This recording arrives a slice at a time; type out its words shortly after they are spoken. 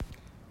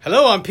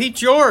Hello, I'm Pete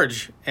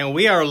George, and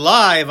we are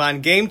live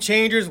on Game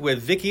Changers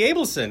with Vicki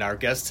Abelson. Our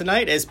guest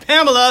tonight is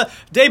Pamela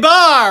Des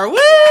Barres. Woo!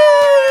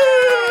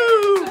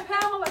 So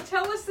Pamela,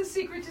 tell us the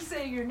secret to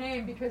saying your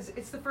name, because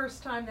it's the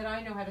first time that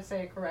I know how to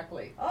say it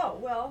correctly. Oh,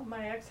 well,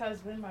 my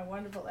ex-husband, my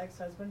wonderful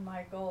ex-husband,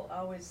 Michael,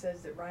 always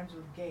says it rhymes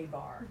with gay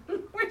bar.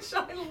 Which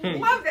I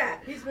love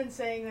that. He's been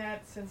saying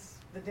that since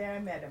the day I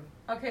met him.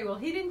 Okay, well,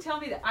 he didn't tell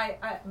me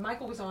that.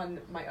 Michael was on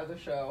my other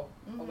show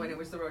when it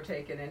was The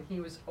Rotaken, and he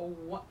was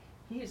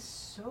he is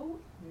so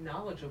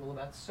knowledgeable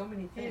about so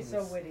many things.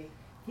 He's so witty.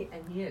 He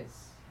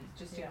is. He's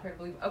just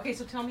incredibly... Okay,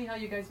 so tell me how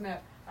you guys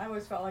met. I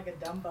always felt like a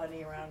dumb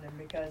bunny around him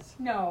because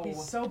No.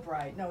 he's so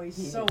bright. No,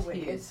 he's so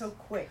witty. It's so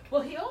quick.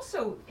 Well, he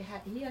also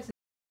he has an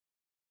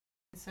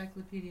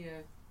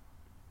encyclopedia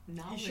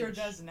knowledge He sure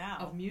does now.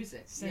 of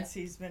music. Since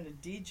he's been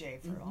a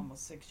DJ for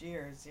almost 6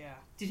 years, yeah.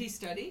 Did he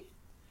study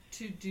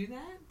to do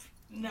that?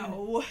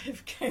 No,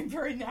 it became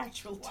very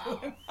natural to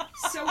him.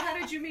 So how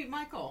did you meet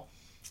Michael?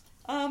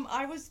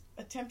 I was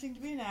attempting to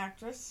be an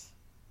actress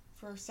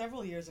for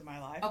several years of my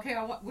life. Okay,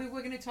 we're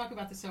going to talk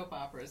about the soap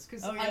operas,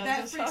 because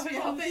that freaks me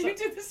out that you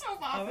did the soap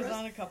operas. I was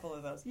on a couple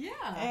of those. Yeah.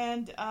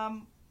 And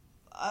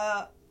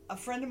a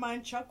friend of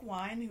mine, Chuck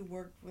Wine, who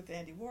worked with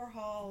Andy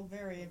Warhol,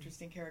 very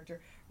interesting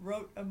character,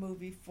 wrote a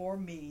movie for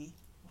me,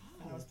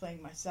 and I was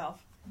playing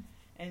myself.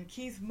 And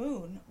Keith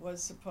Moon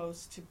was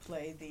supposed to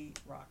play the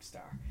rock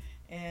star.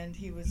 And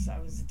I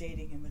was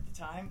dating him at the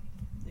time,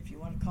 if you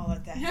want to call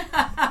it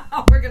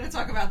that. We're going to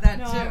talk about that,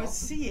 no, too. I was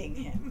seeing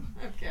him.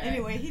 Okay.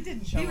 Anyway, he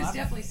didn't show up. He was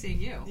definitely seeing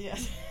you.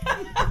 Yes.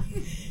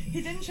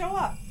 He didn't show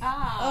up.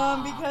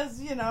 Because,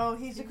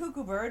 he's a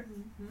cuckoo bird.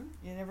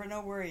 Mm-hmm. You never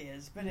know where he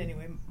is. But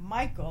anyway,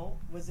 Michael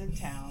was in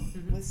town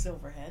with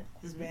Silverhead,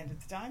 his band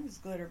at the time, his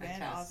glitter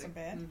band, awesome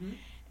band. Mm-hmm.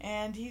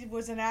 And he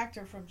was an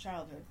actor from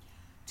childhood.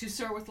 To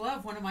Sir with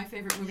Love, one of my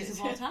favorite movies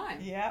of all time.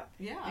 Yep.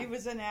 Yeah. He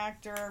was an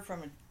actor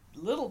from a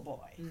little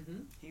boy. Mm-hmm.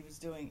 He was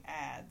doing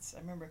ads. I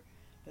remember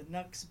the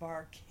Nux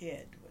Bar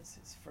Kid was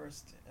his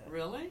first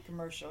really?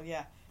 Commercial,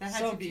 yeah. That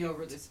had to be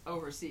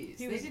overseas.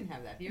 They didn't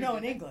have that here. No,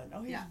 in England.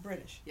 Oh, he was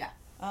British. Yeah.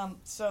 A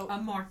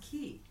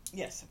marquis.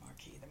 Yes, a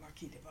marquis, the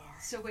Marquis de Bar.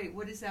 So wait,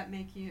 what does that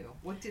make you?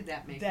 What did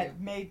that make you? That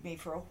made me,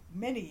 for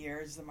many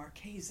years, the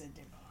Marquesa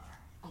de Bar.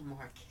 A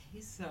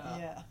Marquesa.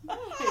 Yeah. Nice.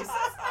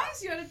 That's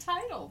nice. You had a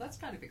title. That's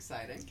kind of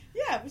exciting.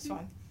 Yeah, it was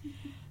fun.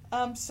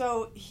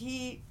 So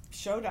he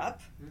showed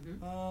up.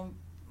 Mm-hmm.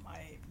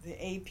 The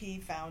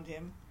AP found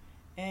him,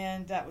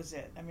 and that was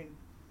it. I mean,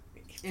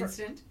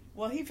 instant.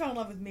 Well, he fell in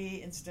love with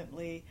me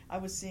instantly. I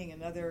was seeing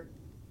another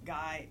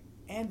guy,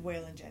 and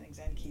Waylon Jennings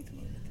and Keith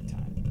Moon at the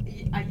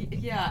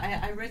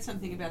time. I read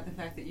something about the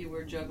fact that you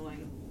were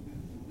juggling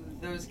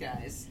those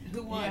guys.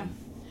 Who won?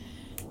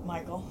 Yeah.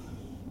 Michael.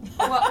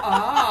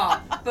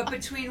 But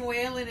between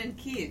Waylon and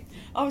Keith.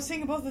 I was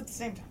seeing both at the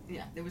same time.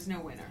 Yeah, there was no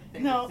winner. They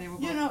were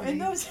both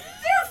and those...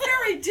 They're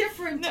very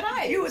different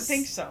types. You would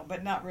think so,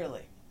 but not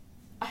really.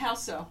 How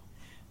so?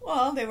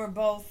 Well, they were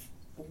both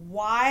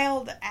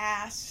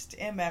wild-assed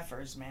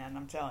MFers, man,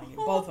 I'm telling you.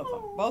 Both of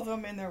them. Both of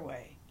them in their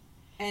way.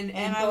 And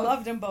I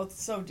loved them both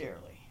so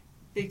dearly.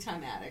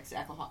 Big-time addicts,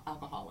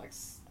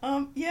 alcoholics.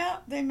 Yeah,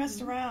 they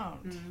messed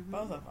around. Mm-hmm.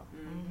 Both of them.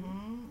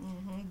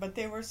 But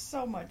they were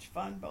so much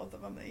fun, both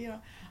of them.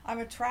 I'm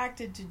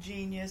attracted to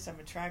genius. I'm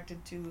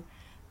attracted to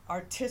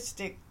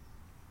artistic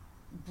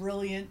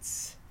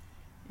brilliance,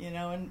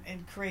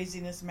 and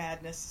craziness,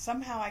 madness.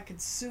 Somehow I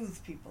could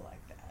soothe people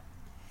like that.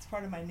 It's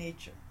part of my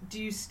nature.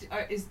 Do you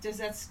is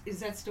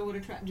that still what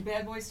attract? Do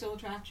bad boys still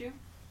attract you?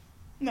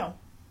 No.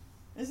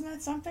 Isn't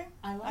that something?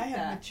 I like that. I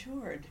have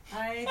matured.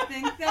 I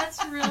think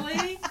that's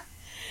really...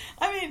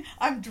 I mean,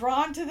 I'm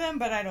drawn to them,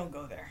 but I don't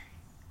go there.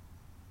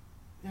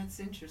 That's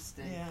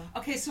interesting. Yeah.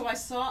 Okay, so I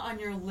saw on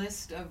your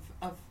list of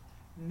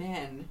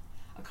men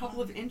a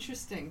couple of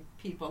interesting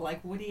people,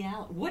 like Woody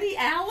Allen. Woody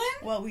Allen?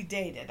 Well, we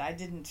dated. I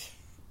didn't...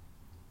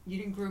 You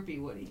didn't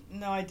groupie Woody?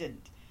 No, I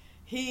didn't.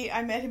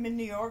 I met him in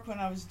New York when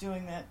I was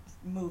doing that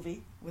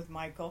movie with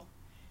Michael.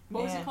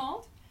 What was it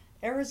called?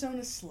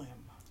 Arizona Slim.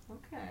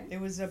 Okay. It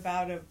was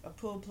about a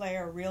pool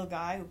player, a real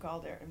guy who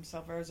called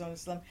himself Arizona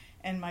Slim,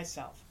 and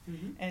myself.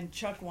 Mm-hmm. And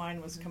Chuck Wine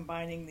was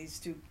combining these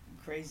two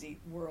crazy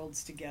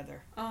worlds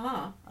together.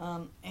 Uh-huh.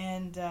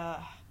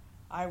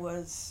 I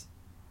was...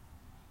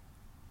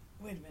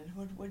 Wait a minute,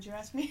 what did you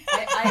ask me?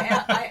 I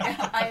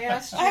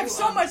asked you... I have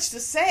so much to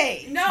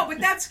say. No, but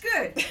that's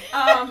good.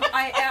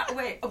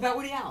 Wait, about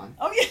Woody Allen.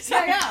 Oh, yes.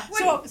 Yeah.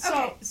 Woody.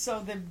 So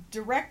the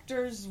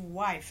director's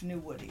wife knew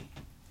Woody.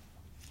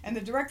 And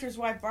the director's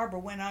wife, Barbara,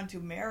 went on to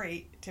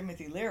marry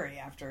Timothy Leary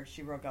after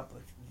she broke up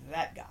with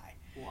that guy.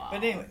 Wow.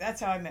 But anyway, that's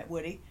how I met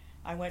Woody.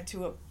 I went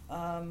to a...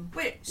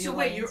 Wait,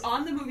 you're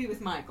on the movie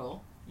with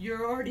Michael.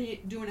 You're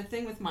already doing a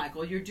thing with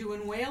Michael. You're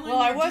doing Waylon. Well,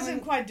 I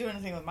wasn't quite doing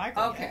anything with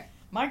Michael Okay. yet.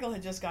 Michael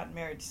had just gotten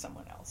married to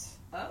someone else.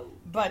 Oh.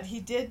 But he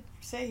did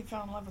say he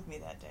fell in love with me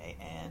that day,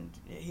 and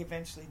he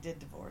eventually did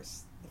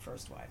divorce the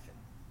first wife, and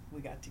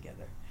we got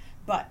together.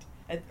 But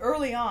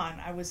early on,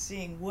 I was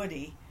seeing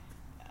Woody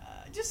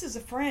just as a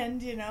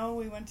friend,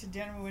 we went to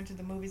dinner, we went to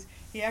the movies.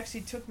 He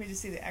actually took me to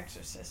see The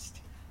Exorcist.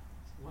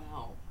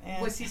 Wow.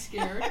 Was he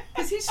scared?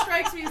 Because he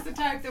strikes me as the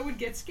type that would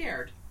get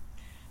scared.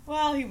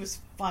 Well, he was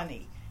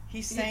funny.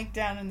 He sank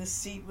down in the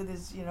seat with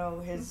his,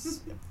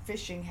 his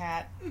fishing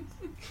hat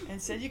and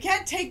said, "You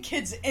can't take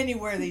kids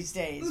anywhere these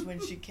days,"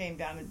 when she came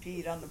down and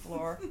peed on the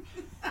floor.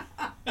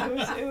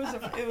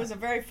 It was a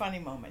very funny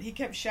moment. He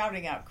kept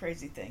shouting out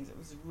crazy things. It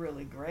was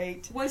really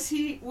great. Was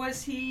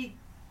he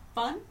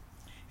fun?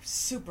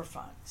 Super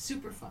fun.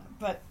 Super fun.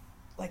 But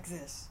like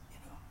this,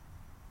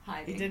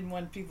 Hiding. He didn't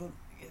want people.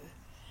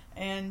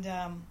 And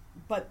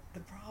but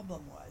the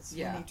problem was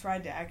when he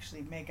tried to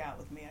actually make out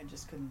with me, I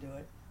just couldn't do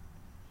it.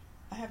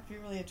 I have to be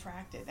really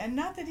attracted, and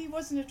not that he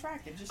wasn't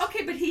attractive. Just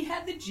okay, but he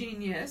had the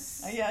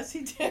genius. Yes,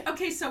 he did.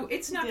 Okay, so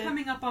it's not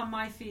coming up on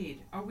my feed.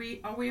 Are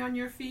we on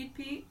your feed,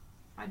 Pete?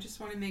 I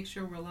just want to make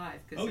sure we're live.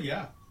 Oh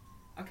yeah.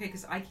 Okay,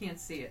 because I can't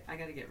see it. I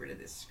got to get rid of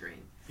this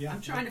screen. Yeah. I'm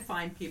trying to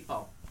find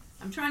people.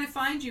 I'm trying to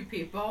find you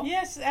people.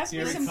 Yes, ask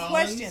me some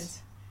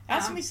questions.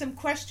 Ask me some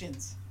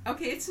questions.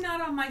 Okay, it's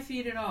not on my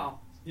feed at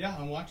all. Yeah,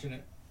 I'm watching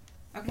it.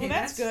 Okay, well,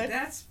 that's good.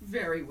 That's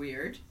very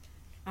weird.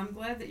 I'm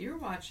glad that you're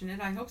watching it.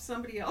 I hope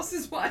somebody else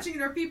is watching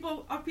it. Are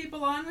people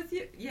on with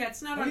you? Yeah,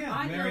 it's not on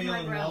either Mary of my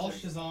Ellen browsers.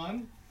 Walsh is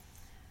on.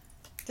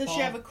 Does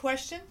she have a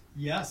question?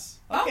 Yes.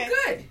 Okay. Oh,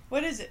 good.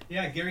 What is it?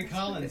 Yeah, Gary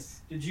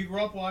Collins. Did you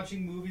grow up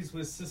watching movies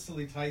with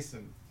Cicely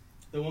Tyson?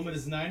 The woman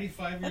is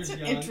 95 years young.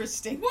 That's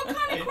interesting. What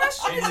kind of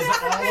question is It is that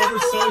for all over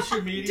Pamela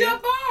social media.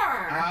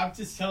 DeBar? I'm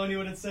just telling you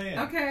what it's saying.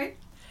 Okay.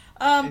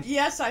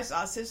 Yes, I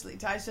saw Cicely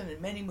Tyson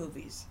in many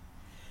movies.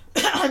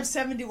 I'm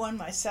 71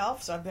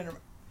 myself, so I've been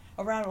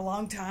around a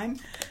long time.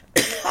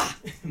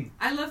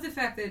 I love the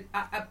fact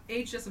that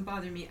age doesn't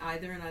bother me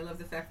either, and I love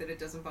the fact that it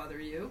doesn't bother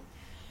you.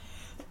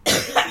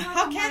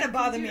 How can it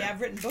bother me?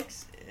 I've written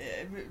books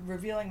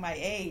revealing my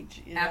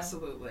age.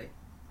 Absolutely.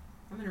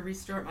 I'm going to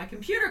restart my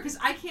computer because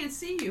I can't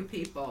see you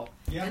people.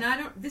 Yeah. And I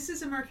don't. This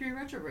is a Mercury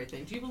retrograde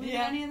thing. Do you believe in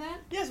any of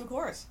that? Yes, of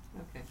course.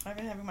 Okay. I've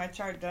been having my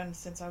chart done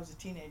since I was a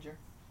teenager.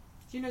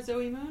 Do you know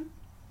Zoe Moon?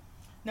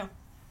 No.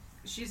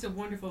 She's a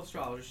wonderful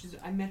astrologer.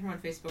 I met her on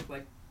Facebook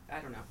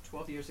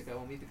 12 years ago,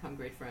 and we've become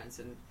great friends.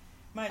 And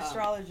my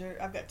astrologer,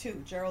 I've got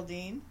two,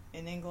 Geraldine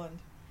in England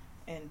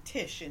and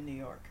Tish in New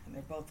York, and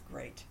they're both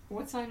great.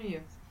 What sign are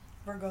you?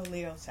 Virgo,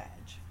 Leo, Sag.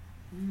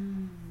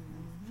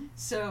 Mm-hmm.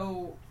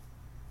 So,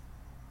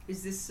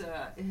 has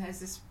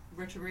this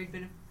retrograde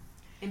been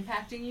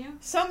impacting you?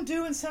 Some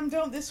do and some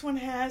don't. This one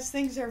has.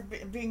 Things are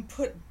being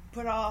put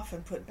off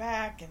and put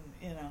back,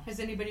 and Has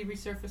anybody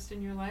resurfaced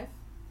in your life?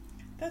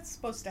 That's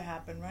supposed to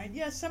happen, right?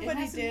 Yes,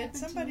 somebody did.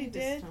 Somebody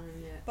did.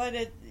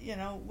 But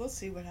we'll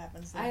see what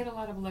happens then. I had a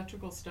lot of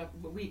electrical stuff,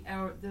 but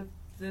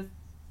the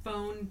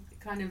phone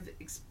kind of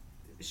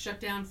shut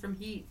down from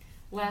heat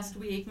last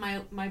week.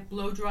 My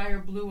blow dryer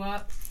blew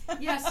up.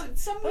 Yes,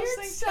 some weird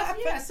stuff.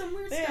 Happen. Yeah, some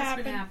weird stuff's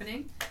been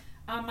happening.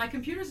 My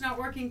computer's not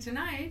working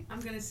tonight.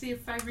 I'm going to see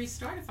if I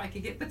restart, if I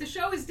could get. But the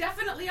show is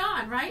definitely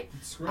on, right?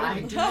 It's great.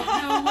 I don't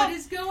know what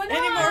is going on.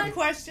 Any more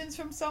questions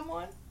from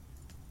someone?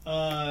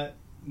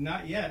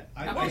 Not yet.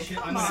 I'm on. gonna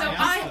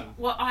ask them.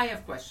 Well, I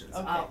have questions.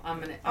 Okay. I'm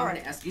gonna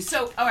ask you.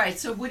 So, all right.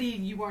 So, Woody,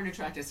 you weren't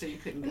attracted, so you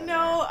couldn't go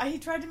No, he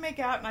tried to make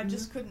out, and I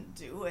just couldn't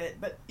do it.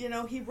 But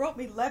he wrote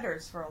me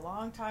letters for a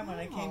long time when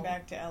I came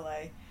back to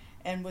LA,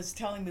 and was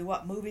telling me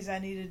what movies I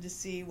needed to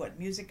see, what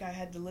music I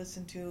had to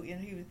listen to.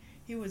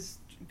 He was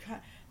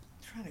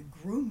trying to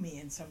groom me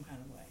in some kind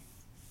of way.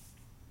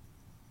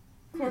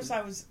 Of course,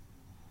 I was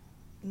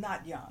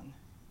not young.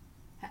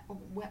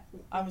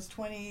 I was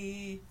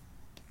 24.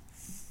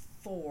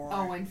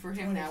 Oh, and for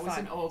him 25. That was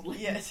an old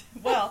lady. Yes.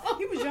 Well,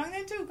 he was young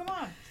then too. Come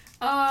on.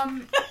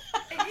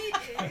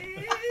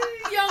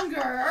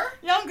 Younger.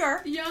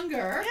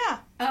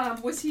 Yeah.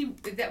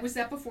 Was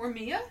that before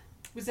Mia?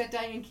 Was that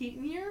Diane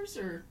Keaton years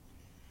or?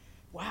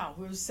 Wow,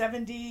 it was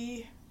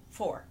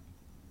 74.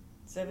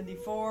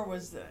 74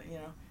 was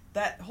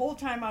that whole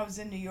time I was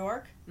in New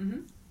York.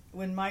 Mm-hmm.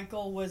 When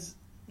Michael was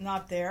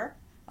not there,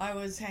 I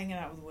was hanging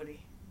out with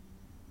Woody.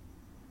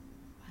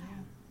 Wow.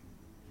 Yeah.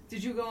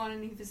 Did you go on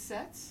any of his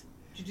sets?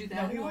 Did you do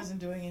that? No, he wasn't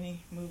doing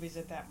any movies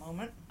at that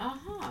moment.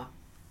 Uh-huh.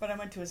 But I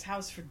went to his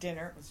house for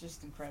dinner. It was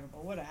just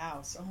incredible. What a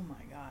house. Oh,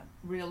 my God.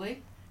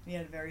 Really? He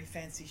had a very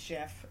fancy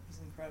chef. It was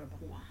incredible.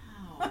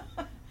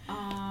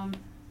 Wow.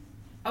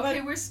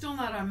 Okay, we're still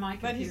not on my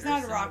computer. But he's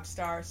not a rock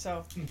star,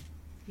 so...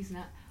 He's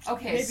not.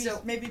 Okay,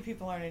 maybe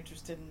people aren't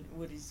interested in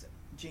Woody's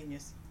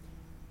genius.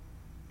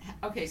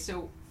 Okay,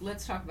 so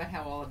let's talk about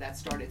how all of that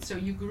started. So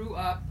you grew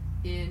up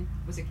in,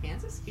 was it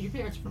Kansas? Your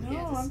parents are from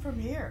Kansas? No, I'm from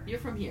here. You're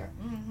from here.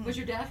 Mm-hmm. Was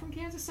your dad from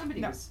Kansas?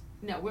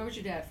 No, where was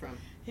your dad from?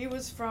 He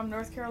was from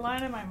North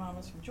Carolina. My mom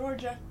was from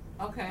Georgia.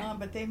 Okay.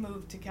 But they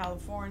moved to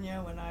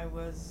California when I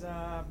was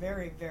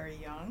very, very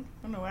young.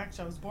 Oh, no,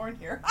 actually, I was born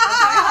here.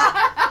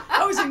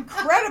 I was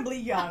incredibly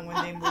young when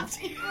they moved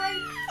here. All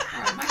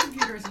right, my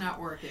computer is not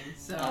working,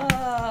 so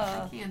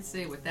I can't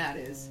say what that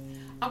is.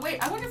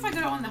 Wait, I wonder if I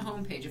go on the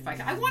homepage.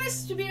 I want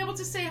us to be able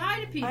to say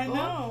hi to people. I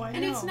know.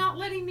 And it's not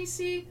letting me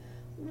see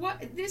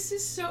what this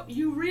is. So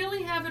you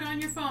really have it on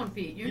your phone,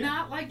 Pete. You're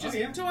not just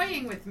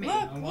toying with me.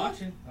 I'm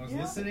watching. I was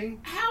listening.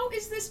 How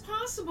is this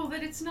possible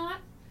that it's not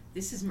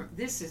This is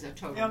a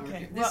total.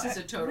 Okay. This is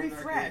a total.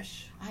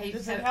 Refresh.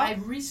 Does it help?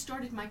 I've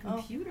restarted my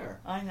computer.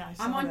 I know.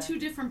 I'm on 2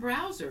 different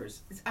browsers.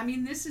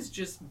 This is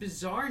just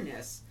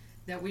bizarreness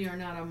that we are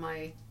not on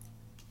my.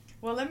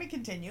 Well, let me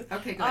continue.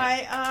 Okay, go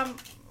ahead.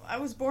 I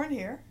was born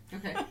here.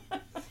 Okay.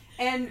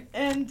 And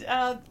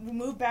we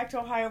moved back to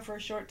Ohio for a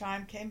short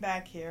time. Came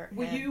back here.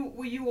 Were you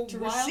a to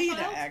wild Reseda,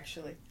 child?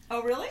 actually?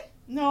 Oh, really?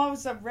 No, I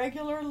was a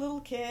regular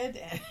little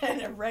kid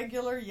and a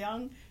regular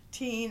young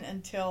teen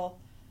until,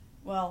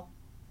 well,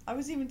 I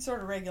was even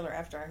sort of regular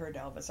after I heard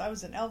Elvis. I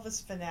was an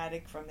Elvis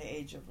fanatic from the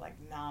age of like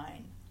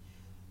 9.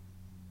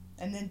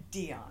 And then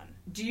Dion.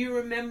 Do you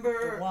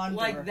remember The Wanderer.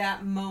 like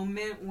that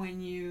moment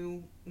when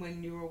you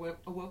were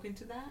awoken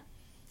to that?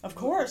 Of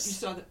course. You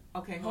saw that.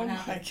 Okay, Oh what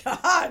happened? my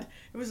God.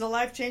 It was a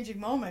life-changing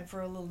moment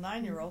for a little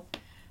 9-year-old.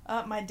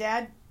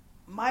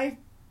 My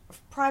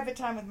private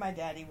time with my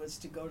daddy was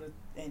to go to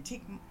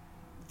antique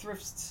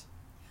thrifts,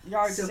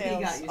 yard So sales,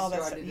 he got you all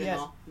that started stuff. and Yes.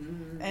 all.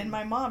 Mm-hmm. And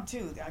my mom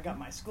too. I got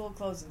my school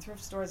clothes in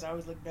thrift stores. I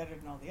always looked better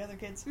than all the other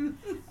kids.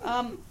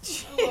 I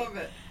love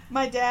it.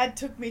 My dad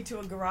took me to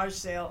a garage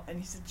sale and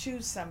he said,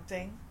 choose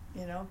something,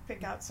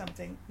 pick out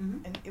something.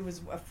 Mm-hmm. And it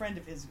was a friend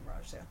of his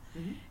garage sale.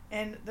 Mm-hmm.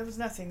 And there was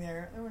nothing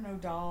there. There were no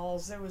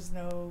dolls. There was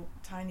no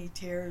tiny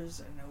tears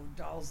and no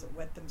dolls that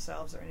wet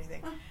themselves or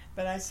anything.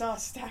 But I saw a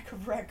stack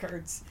of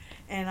records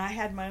and I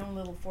had my own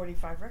little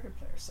 45 record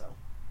player. So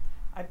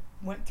I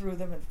went through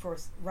them and of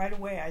course right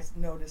away I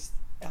noticed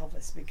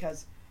Elvis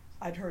because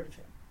I'd heard of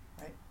him,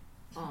 right?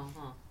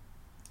 Uh-huh.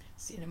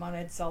 Seen him on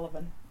Ed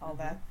Sullivan, all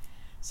that.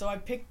 So I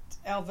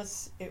picked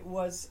Elvis. It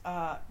was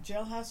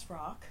Jailhouse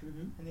Rock,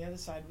 and the other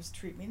side was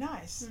Treat Me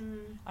Nice.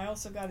 I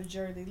also got a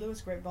Jerry Lee Lewis,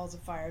 Great Balls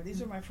of Fire.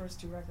 These were my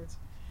first 2 records.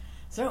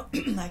 So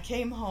I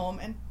came home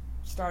and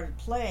started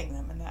playing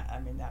them, and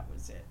that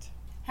was it.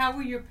 How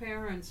were your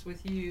parents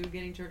with you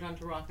getting turned on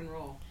to rock and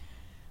roll?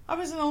 I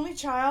was an only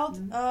child.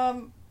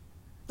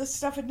 This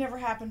stuff had never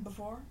happened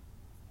before.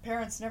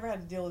 Parents never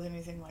had to deal with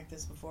anything like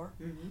this before.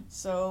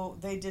 So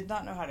they did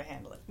not know how to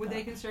handle it. Were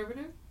they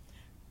conservative?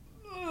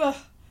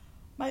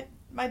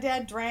 My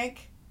dad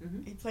drank.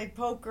 He played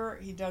poker.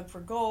 He dug for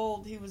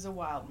gold. He was a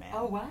wild man.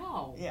 Oh,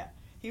 wow. Yeah.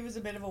 He was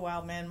a bit of a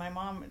wild man. My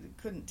mom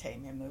couldn't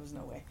tame him. There was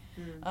no way.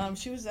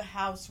 She was a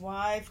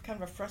housewife,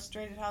 kind of a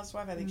frustrated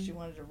housewife. I think she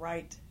wanted to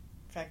write.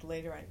 In fact,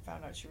 later I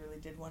found out she really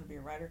did want to be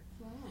a writer.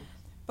 Wow.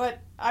 But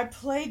I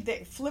played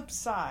the flip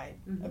side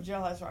of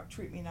Jailhouse Rock,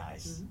 Treat Me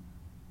Nice,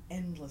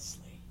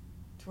 endlessly.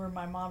 To where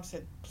my mom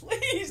said,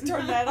 please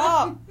turn that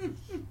off.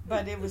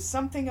 But it was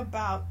something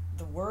about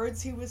the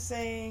words he was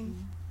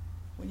saying.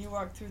 When you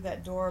walk through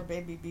that door,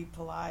 baby, be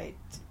polite.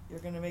 You're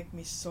going to make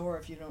me sore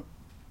if you don't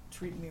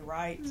treat me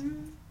right.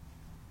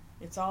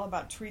 It's all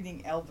about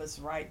treating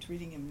Elvis right,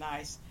 treating him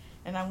nice.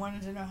 And I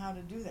wanted to know how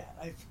to do that.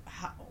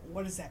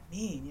 What does that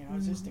mean? I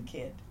was just a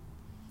kid.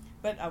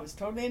 But I was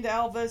totally into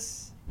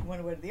Elvis. He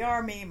went away to the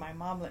Army. My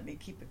mom let me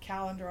keep a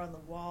calendar on the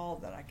wall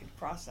that I could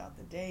cross out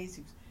the days.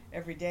 He was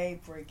every day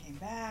before he came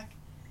back.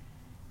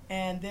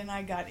 And then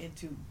I got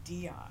into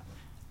Dion.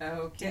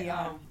 Okay.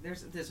 Dion.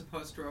 There's a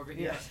poster over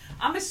here. Yes.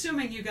 I'm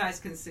assuming you guys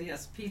can see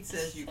us. Pete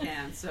says you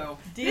can. So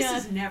Dion, this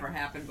has never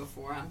happened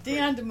before.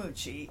 Dion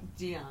DiMucci.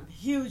 Dion.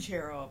 Huge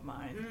hero of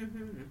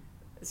mine.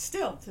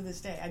 Still to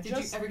this day. Did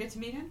you ever get to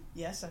meet him?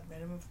 Yes, I've met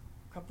him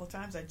a couple of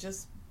times. I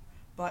just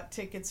bought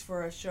tickets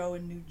for a show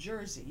in New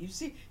Jersey.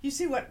 You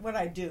see what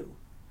I do.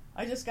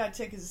 I just got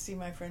tickets to see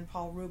my friend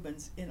Paul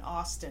Rubens in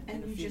Austin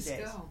in a few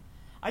days. Go.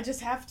 I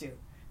just have to.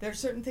 There are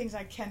certain things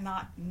I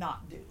cannot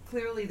not do.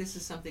 Clearly, this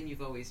is something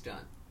you've always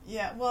done.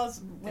 Yeah, well, it's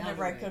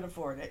whenever I could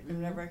afford it.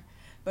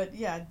 But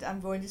yeah, I'm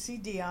going to see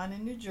Dion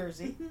in New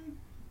Jersey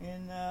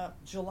in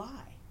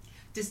July.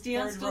 Does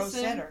Dion Third still row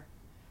sing? center.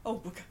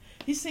 Oh,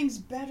 he sings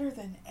better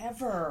than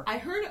ever. I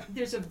heard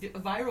there's a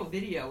viral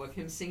video of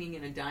him singing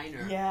in a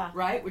diner. Yeah.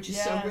 Right? Which is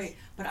so great.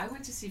 But I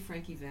went to see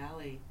Frankie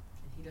Valli, and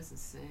he doesn't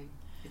sing.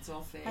 It's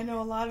all fake. I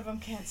know a lot of them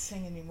can't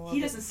sing anymore.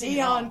 He doesn't sing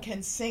Dion at all.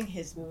 can sing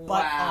his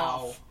butt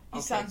off. He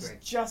Okay, sounds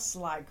great. just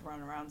like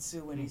Run Around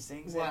Sue when he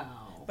sings it.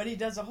 Wow. But he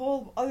does a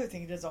whole other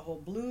thing. He does a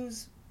whole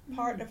blues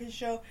part of his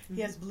show.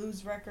 He has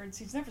blues records.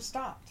 He's never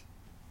stopped.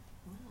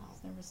 Wow.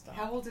 He's never stopped.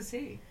 How old is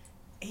he?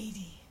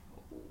 80.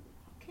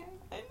 Okay.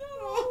 I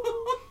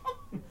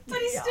know. But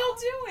he's still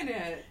doing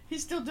it.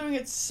 He's still doing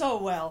it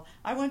so well.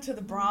 I went to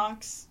the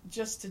Bronx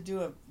just to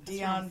do a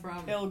Dion where I'm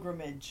from.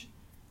 pilgrimage.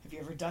 Have you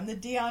ever done the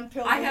Dion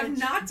pilgrimage? I have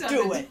not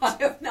done I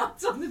have not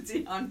done the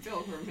Dion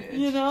pilgrimage.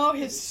 You know,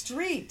 his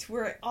street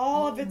where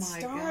all of it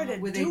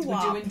started. Were they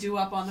doing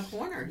doo-wop on the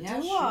corner? Yeah,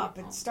 Doo-wop.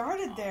 sure. It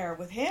started there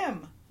with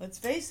him. Let's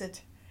face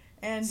it.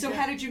 And so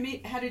how did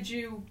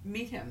you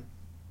meet him?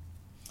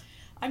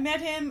 I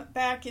met him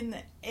back in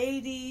the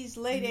 80s,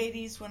 late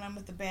 80s, when I'm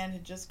with the band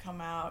had just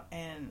come out,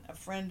 and a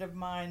friend of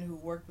mine who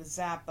worked with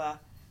Zappa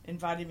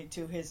invited me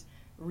to his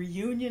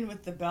reunion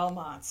with the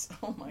Belmonts.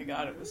 Oh my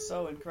God, it was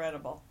so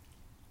incredible.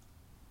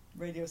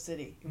 Radio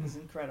City, it was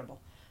incredible.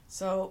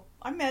 So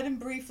I met him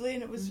briefly,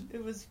 and it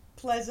was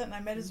pleasant. And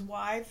I met his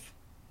wife,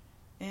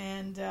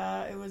 And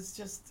it was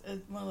just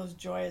one of those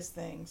joyous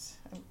things.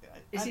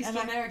 Is he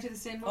still married to the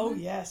same woman? Oh,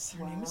 yes.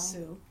 Her name is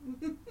Sue.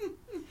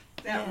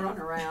 That run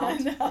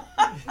around.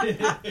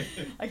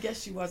 I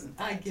guess she wasn't.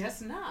 I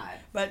guess not.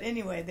 But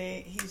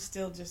anyway, he's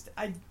still just.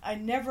 I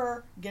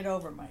never get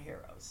over my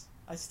heroes.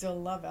 I still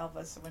love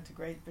Elvis. I went to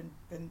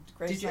been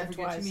Graceland Did you ever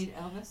twice. get to meet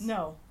Elvis?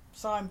 No,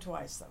 saw him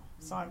twice though.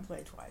 Saw him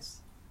play twice.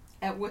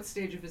 At what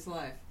stage of his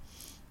life?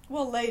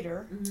 Well,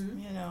 later,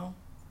 you know.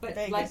 But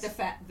Vegas. like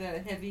the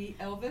heavy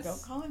Elvis.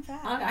 Don't call him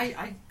fat.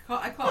 I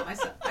caught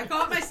myself. I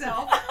caught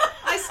myself.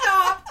 I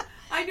stopped.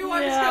 I knew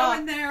I was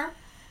going there.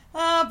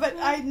 But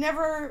I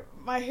never.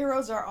 My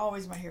heroes are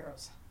always my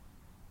heroes.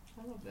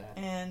 I love that.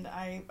 And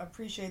I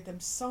appreciate them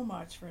so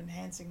much for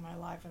enhancing my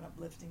life and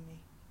uplifting me.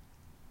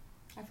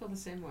 I feel the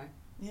same way.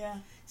 Yeah.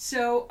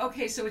 So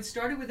it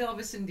started with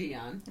Elvis and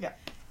Dion. Yeah.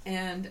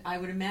 And I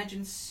would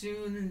imagine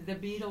soon the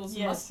Beatles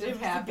Yes, must have it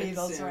was happened the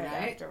Beatles soon, right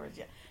right? afterwards.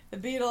 Yeah. The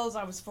Beatles.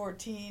 I was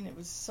 14. It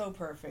was so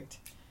perfect.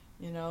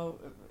 You know,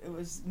 it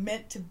was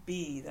meant to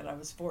be that I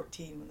was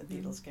 14 when the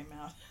Beatles came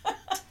out.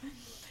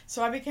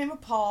 So I became a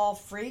Paul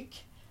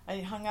freak. I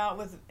hung out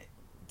with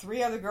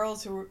 3 other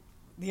girls who were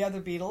the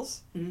other Beatles,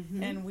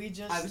 and we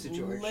just I was a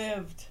George.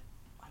 lived.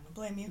 I don't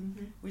blame you.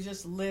 We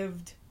just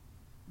lived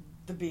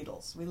the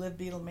Beatles. We lived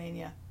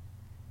Beatlemania.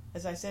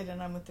 As I said,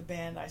 and I'm with the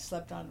band, I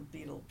slept on a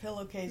Beatle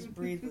pillowcase,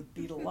 breathed with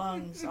Beatle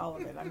lungs, all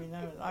of it. I mean,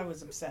 I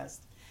was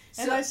obsessed.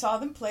 And I saw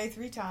them play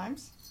 3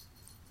 times.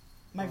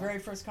 My very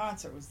first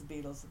concert was the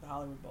Beatles at the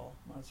Hollywood Bowl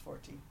when I was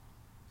 14.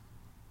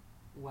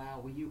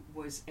 Wow,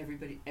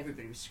 everybody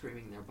was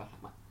screaming there behind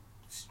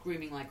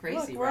screaming like crazy,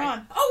 Look, we're right?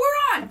 on. Oh,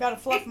 we're on! I've got to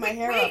fluff my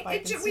hair up. I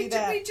can see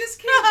that. We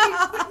just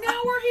can't, but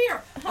now we're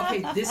here.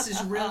 Okay, this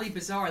is really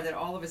bizarre that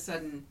all of a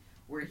sudden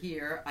we're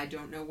here. I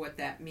don't know what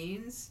that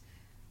means.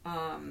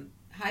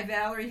 Hi,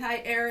 Valerie.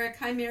 Hi, Eric.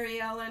 Hi,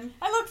 Mary Ellen.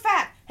 I look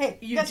fat. Hey,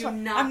 You guess do what?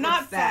 not I'm look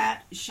not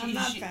fat. She- I'm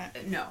not she-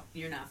 fat. No,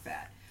 you're not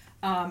fat.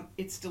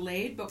 It's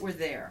delayed, but we're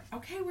there.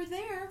 Okay, we're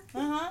there.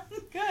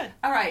 Good.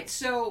 All right,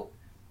 so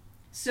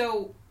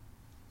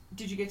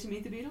did you get to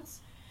meet the Beatles?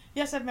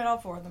 Yes, I've met all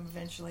 4 of them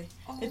eventually.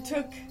 It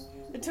took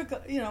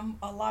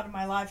a lot of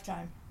my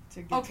lifetime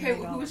to get to Okay,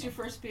 meet all who was of your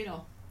them. first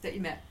Beatle that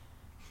you met?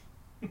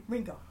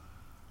 Ringo.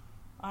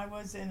 I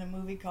was in a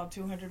movie called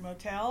 200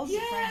 Motels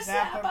Yes,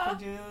 that Frank Zappa Zappa.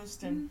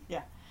 produced, and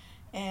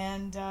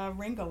and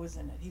Ringo was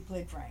in it. He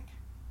played Frank.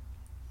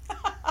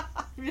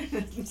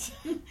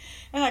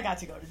 And I got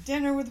to go to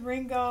dinner with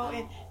Ringo.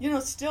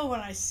 And, still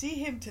when I see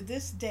him to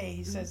this day,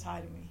 he says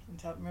hi to me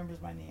and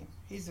remembers my name.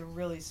 He's a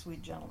really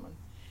sweet gentleman.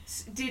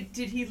 Did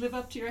he live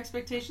up to your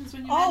expectations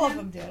when you All met of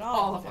him? them did.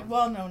 All of them.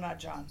 Well, no, not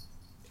John.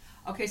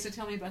 Okay, so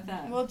tell me about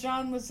that. Well,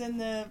 John was in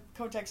the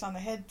Kotex on the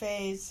Head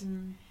phase,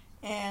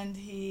 and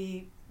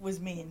he was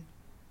mean.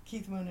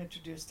 Keith Moon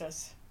introduced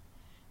us,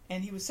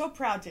 and he was so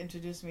proud to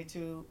introduce me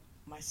to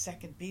my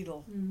second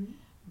Beatle,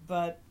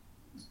 but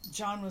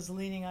John was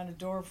leaning on a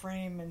door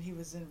frame, and he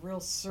was in a real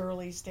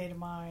surly state of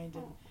mind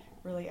and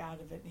really out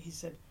of it, and he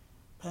said,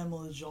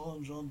 Pamela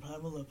John,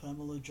 Pamela,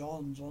 Pamela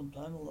John,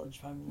 Pamela,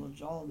 Pamela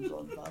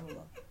John,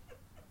 Pamela.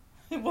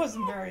 It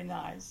wasn't very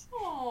nice.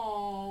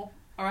 Oh.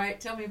 All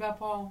right, tell me about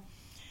Paul.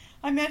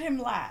 I met him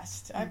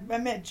last. I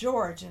met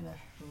George in a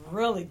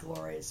really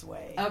glorious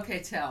way. Okay,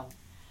 tell.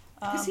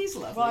 Because he's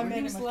lovely. Well, I met He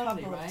him was a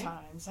lovely, couple right? of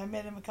times. I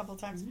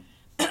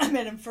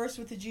met him first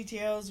with the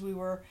GTOs. We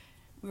were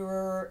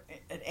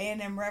at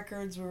A&M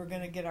Records. We were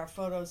going to get our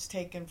photos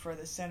taken for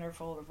the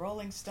centerfold of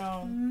Rolling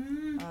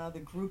Stone, the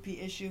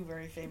groupie issue,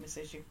 very famous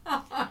issue.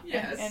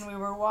 Yes. And we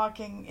were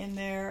walking in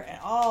there and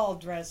all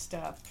dressed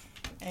up,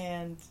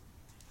 and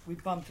we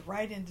bumped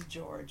right into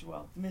George.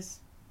 Well, Miss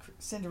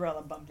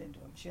Cinderella bumped into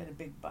him. She had a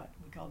big butt.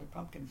 We called her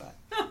Pumpkin Butt.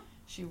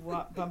 She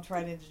bumped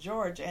right into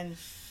George, and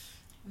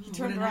he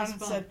turned around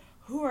and said,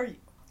 Who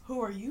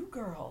are you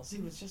girls?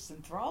 He was just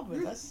enthralled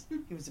with us.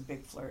 He was a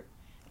big flirt.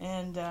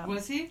 And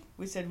was he?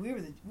 We said, we are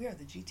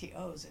the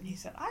GTOs. And he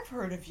said, I've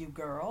heard of you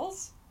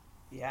girls.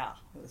 Yeah,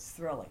 it was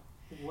thrilling.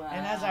 Wow.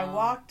 And as I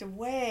walked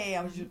away,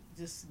 I was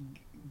just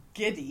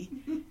giddy.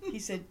 He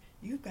said,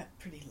 you've got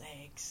pretty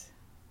legs.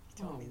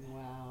 He told me that.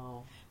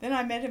 Wow. Then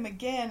I met him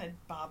again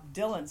at Bob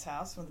Dylan's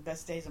house, one of the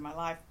best days of my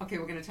life. Okay,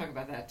 we're going to talk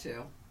about that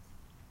too.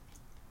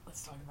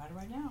 Let's talk about it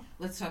right now.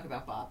 Let's talk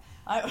about Bob.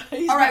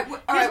 He's all right,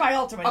 my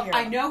ultimate hero.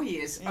 I know he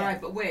is. Yeah. All right,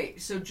 but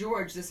wait. So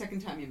George, the second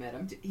time you met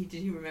him, did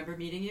he remember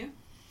meeting you?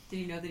 Did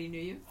he know that he knew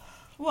you?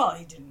 Well,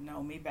 he didn't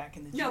know me back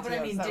in the GTOs. No, but I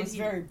mean, that did was he...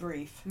 very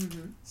brief.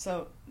 Mm-hmm.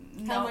 So,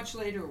 no. How much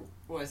later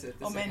was it?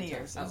 Many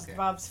years. It was Okay.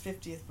 Bob's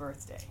 50th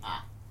birthday.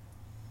 Ah.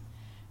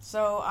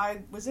 So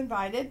I was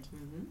invited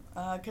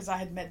Mm-hmm. because I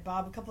had met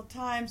Bob a couple of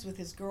times with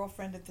his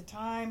girlfriend at the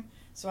time.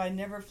 So I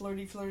never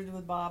flirted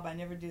with Bob. I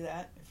never do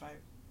that.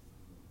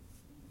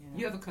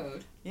 You have a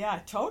code. Yeah, I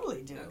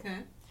totally do. Okay.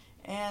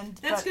 And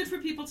That's good for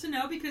people to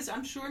know because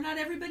I'm sure not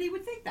everybody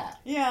would think that.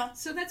 Yeah.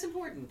 So that's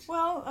important.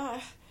 Well,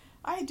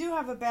 I do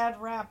have a bad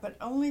rap, but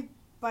only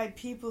by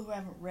people who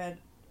haven't read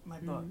my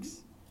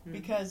books. Mm-hmm.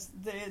 Because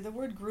the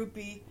word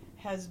groupie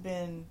has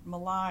been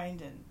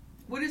maligned and...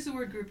 What is the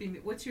word groupie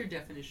mean? What's your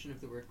definition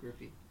of the word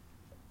groupie?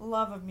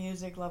 love of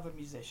music, love of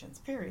musicians,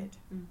 period.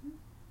 Mm-hmm.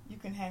 You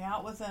can hang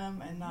out with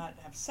them and not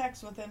have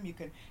sex with them. You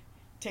can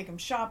take them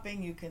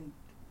shopping. You can,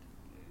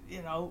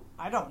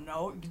 I don't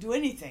know. You can do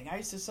anything. I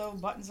used to sew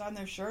buttons on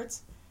their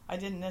shirts. I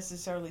didn't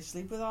necessarily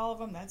sleep with all of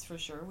them, that's for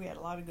sure. We had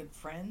a lot of good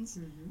friends,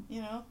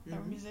 that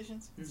were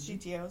musicians,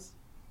 GTOs.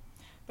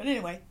 But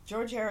anyway,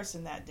 George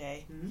Harrison that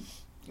day,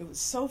 it was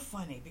so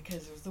funny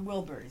because it was the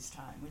Wilburys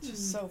time, which is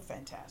so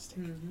fantastic.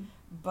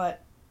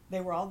 But they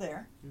were all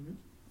there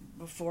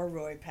before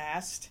Roy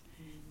passed,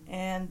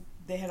 and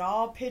they had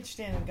all pitched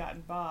in and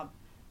gotten Bob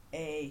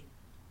a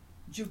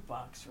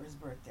jukebox for his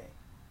birthday,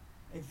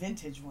 a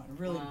vintage one, a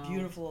really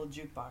beautiful old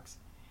jukebox.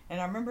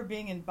 And I remember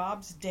being in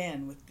Bob's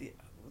den with the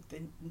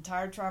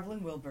entire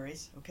Traveling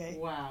Wilburys, okay?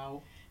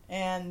 Wow.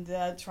 And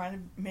trying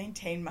to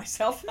maintain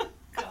myself.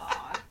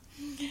 God.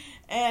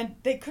 And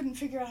they couldn't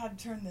figure out how to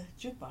turn the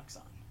jukebox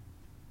on.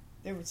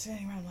 They were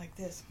sitting around like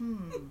this,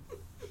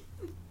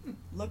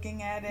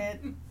 looking at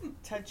it,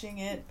 touching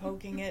it,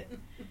 poking it.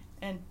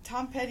 And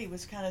Tom Petty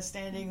was kind of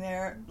standing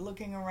there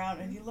looking around,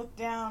 and he looked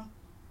down,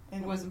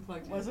 and it wasn't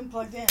plugged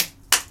in.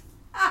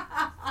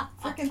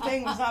 Frickin'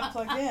 thing was not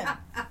plugged in.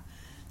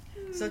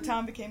 So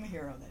Tom became a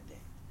hero that day.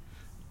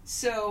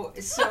 So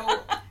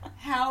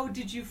how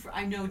did you?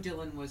 I know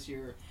Dylan was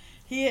your.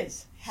 He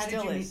is. How'd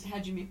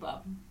you meet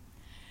Bob?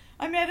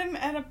 I met him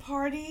at a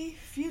party.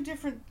 A few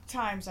different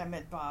times I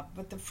met Bob,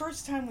 but the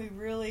first time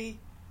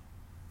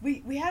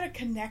we had a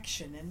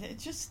connection, and it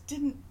just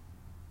didn't.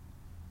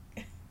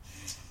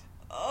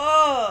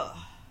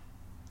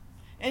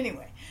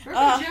 Anyway.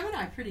 Virgo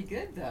Gemini, pretty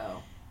good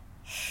though.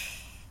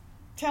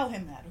 Tell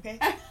him that, okay?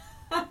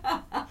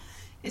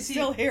 He's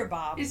still here,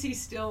 Bob. Is he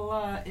still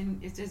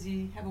does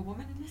he have a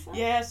woman in his life?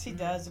 Yes, he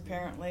does,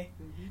 apparently.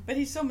 But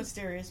he's so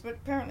mysterious, but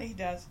apparently he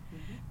does.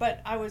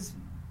 But I was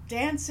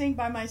dancing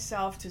by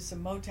myself to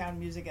some Motown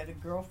music at a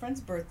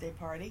girlfriend's birthday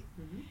party,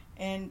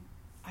 and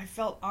I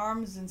felt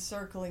arms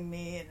encircling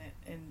me,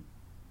 and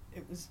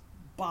it was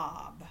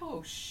Bob.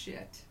 Oh,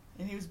 shit.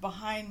 And he was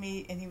behind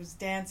me, and he was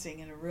dancing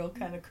in a real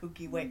kind of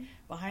kooky way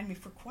behind me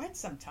for quite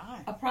some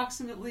time.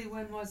 Approximately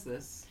when was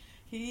this?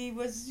 He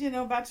was,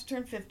 about to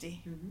turn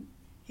 50.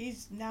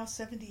 He's now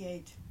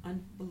 78.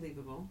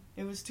 Unbelievable.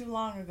 It was too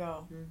long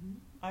ago.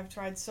 I've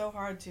tried so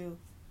hard to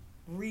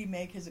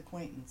remake his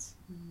acquaintance.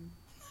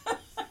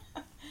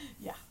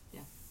 Yeah.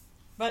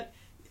 But,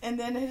 and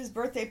then at his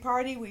birthday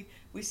party,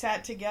 we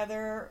sat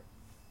together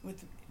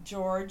with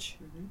George.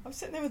 I was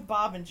sitting there with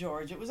Bob and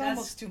George. It was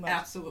almost too much.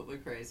 Absolutely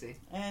crazy.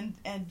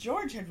 And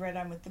George had read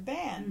I'm with the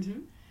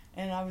band.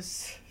 And I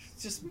was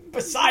just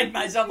beside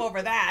myself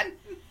over that.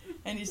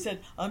 And he said,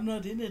 "I'm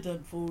not in it,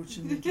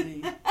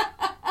 unfortunately."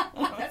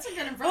 That's a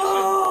good impression.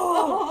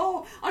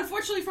 Oh,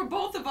 unfortunately for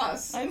both of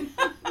us.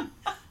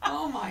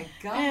 Oh my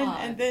God.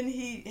 And then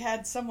he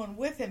had someone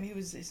with him. He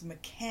was his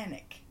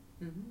mechanic.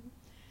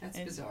 That's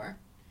bizarre.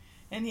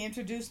 And he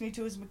introduced me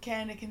to his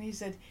mechanic, and he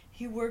said,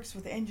 he works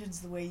with engines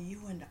the way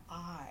you and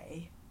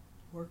I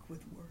work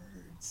with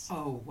words.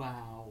 Oh,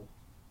 wow.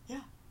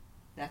 Yeah.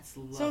 That's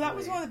lovely. So that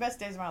was one of the best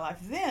days of my life.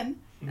 Then...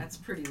 That's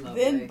pretty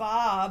lovely. Then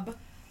Bob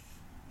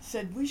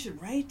said, we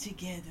should write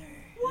together.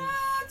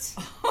 What?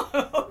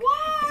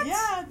 What?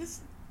 Yeah.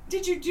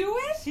 Did you do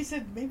it? He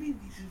said, maybe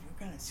we should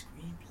work on a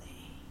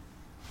screenplay.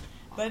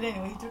 But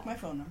anyway, he took my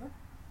phone number.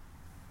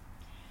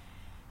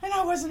 And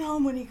I wasn't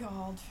home when he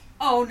called.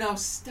 Oh, no,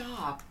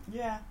 stop.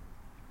 Yeah.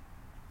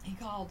 He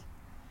called.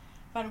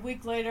 About a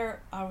week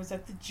later, I was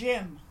at the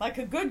gym, like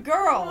a good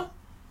girl.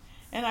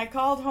 And I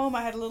called home.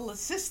 I had a little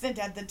assistant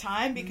at the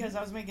time because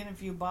I was making a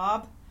few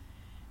bob.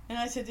 And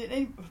I said,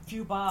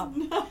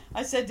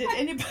 I said, did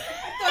anybody...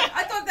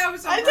 I thought that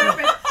was a word. I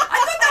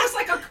thought that was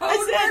like a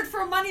code word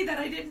for money that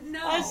I didn't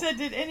know. I said,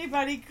 did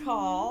anybody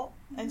call?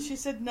 And she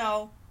said,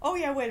 no. Oh,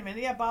 yeah, wait a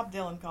minute. Yeah, Bob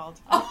Dylan called.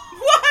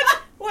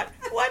 What?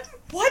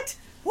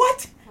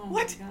 Oh,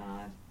 my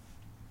God.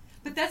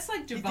 But that's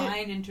like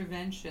divine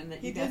intervention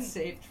that you got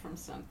saved from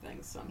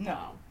something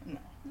somehow.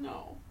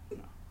 No.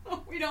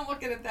 We don't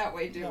look at it that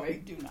way, do we? No, we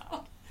do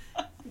not.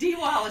 Dee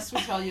Wallace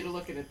would tell you to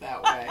look at it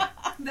that way.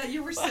 That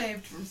you were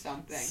saved from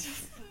something.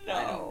 No.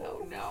 I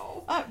don't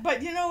know.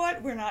 But you know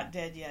what? We're not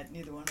dead yet,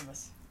 neither one of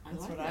us.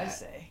 That's like what I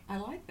say. I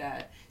like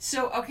that.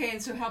 So, okay,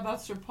 and so how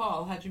about Sir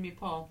Paul? How'd you meet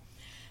Paul?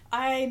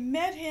 I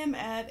met him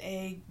at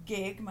a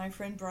gig, my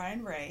friend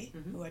Brian Ray,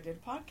 who I did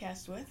a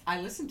podcast with.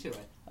 I listened to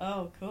it.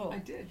 Oh, cool. I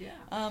did,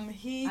 yeah.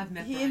 He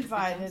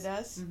invited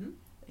us.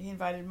 He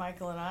invited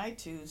Michael and I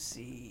to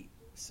see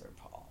Sir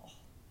Paul.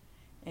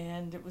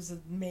 And it was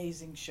an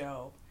amazing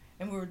show.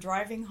 And we were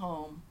driving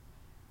home,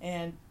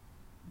 and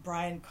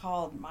Brian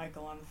called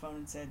Michael on the phone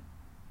and said,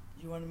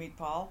 "You want to meet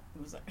Paul?"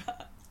 He was like,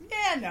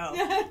 "Yeah, no.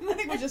 I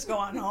think we'll just go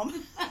on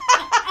home."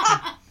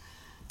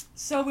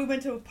 So we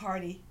went to a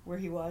party where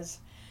he was,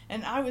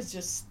 and I was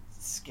just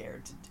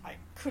scared. I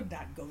could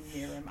not go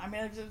near him. I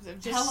mean, I was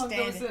just How long standing.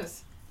 ago was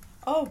this?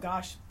 Oh,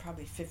 gosh,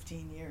 probably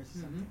 15 years or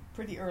something.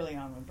 Pretty early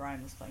on when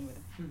Brian was playing with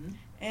him.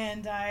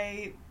 And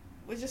I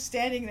was just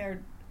standing there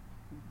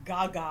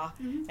gaga,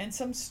 and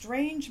some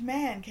strange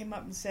man came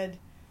up and said,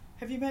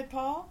 "Have you met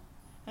Paul?"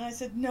 And I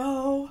said,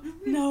 no.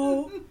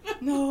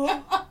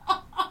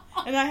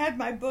 And I had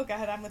my book.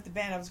 I'm with the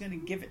band. I was going to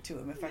give it to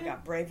him if I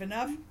got brave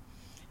enough.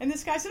 And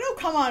this guy said, oh,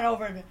 come on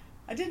over.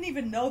 I didn't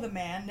even know the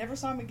man. Never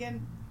saw him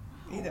again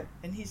either.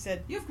 And he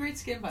said... You have great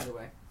skin, by the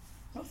way.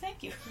 Oh,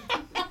 thank you.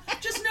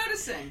 Just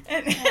noticing.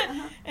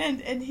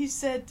 And he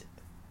said,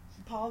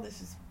 Paul, this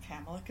is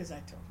Pamela, because I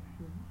told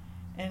him.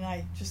 Mm-hmm. And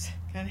I just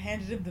kind of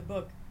handed him the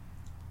book.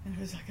 And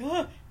he was like,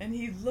 oh. And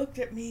he looked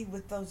at me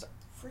with those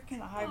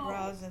freaking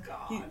eyebrows. Oh, and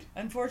God.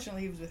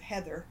 Unfortunately, he was with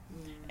Heather.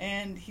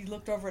 And he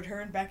looked over at her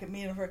and back at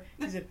me and her.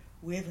 He said,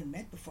 we haven't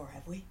met before,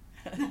 have we?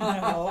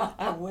 No,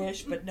 I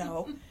wish, but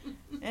no.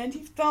 And he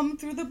thumbed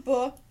through the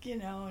book,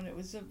 and it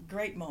was a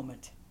great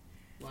moment.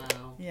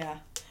 Wow. Yeah.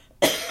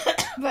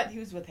 But he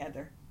was with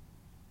Heather.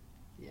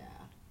 Yeah.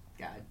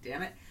 God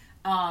damn it.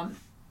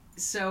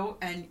 So,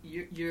 and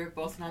you're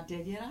both not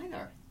dead yet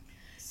either.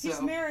 So,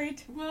 he's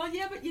married. Well,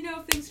 yeah, but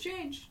things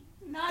change.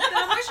 Not that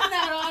I'm wishing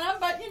that on him,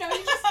 but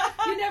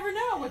you never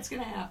know what's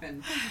going to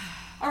happen.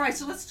 All right,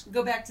 so let's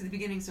go back to the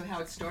beginning. So how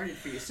it started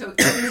for you. So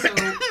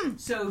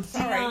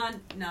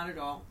Dion, not at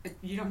all.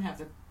 You don't have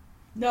the.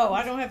 No,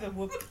 I don't have the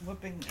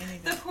whooping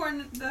anything.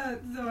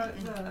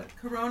 The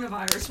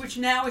coronavirus, which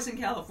now is in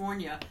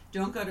California.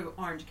 Don't go to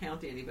Orange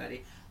County,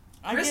 anybody.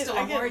 Crystal,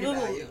 I'm worried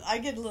about you. I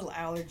get little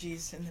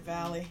allergies in the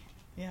valley.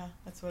 Yeah,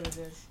 that's what it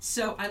is.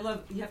 So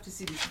you have to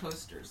see these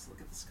coasters. Look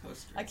at this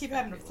coaster. I keep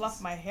having to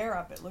fluff my hair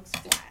up. It looks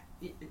flat.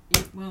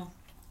 Well,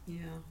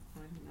 yeah, I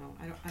don't know.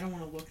 I don't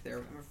want to look there.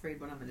 I'm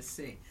afraid what I'm going to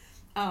see.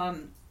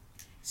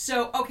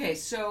 So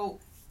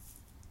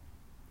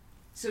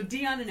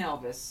Dion and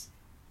Elvis,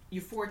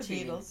 you're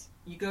 14. The Beatles.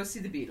 You go see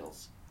the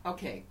Beatles.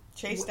 Okay.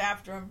 Chased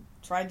after them,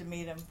 tried to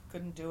meet them,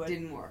 couldn't do it.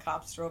 Didn't work.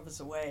 Cops drove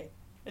us away.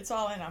 It's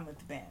all in. I'm with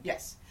the band.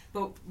 Yes.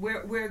 But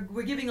we're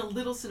giving a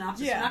little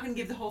synopsis. Yeah. We're not going to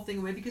give the whole thing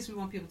away because we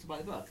want people to buy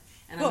the book,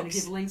 and I'm going to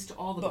give links to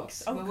all the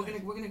books. Oh, well, we're going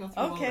to go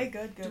through. Okay, all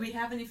good. Do we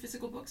have any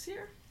physical books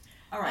here?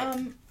 All right.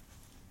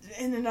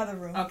 In another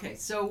room. Okay,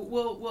 so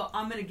we'll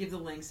I'm going to give the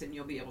links, and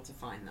you'll be able to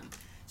find them.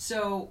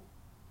 So.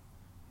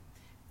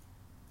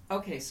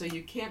 Okay, so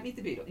you can't meet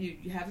the Beatles.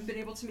 You haven't been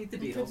able to meet the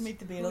Beatles. Couldn't meet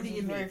the Beatles. Who do you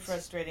It was very meet?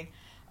 frustrating.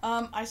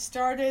 I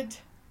started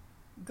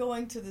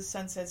going to the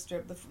Sunset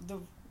Strip. The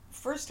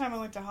first time I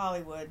went to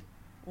Hollywood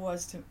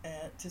was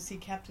to see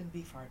Captain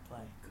Beefheart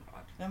play.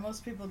 God. Now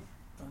most people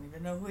don't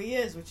even know who he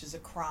is, which is a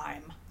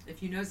crime.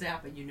 If you know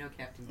Zappa, you know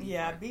Captain Beefheart.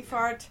 Yeah,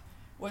 Beefheart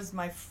was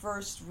my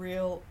first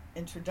real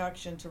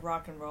introduction to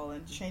rock and roll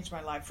and changed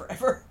my life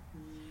forever.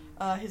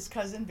 His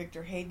cousin,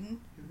 Victor Hayden,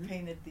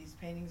 painted these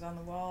paintings on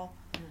the wall.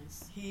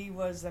 Nice. He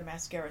was the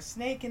mascara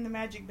snake in the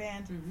Magic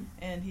Band,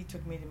 and he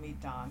took me to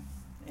meet Don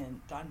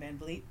Van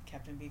Vliet,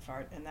 Captain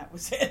Beefheart, and that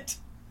was it.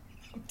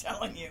 I'm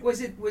telling you. Was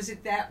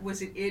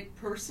it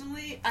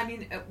personally? I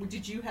mean,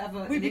 did you have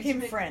We became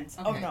intimate... friends.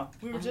 Okay. Oh no,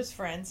 we were just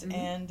friends,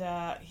 and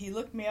he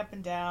looked me up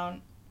and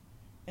down,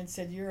 and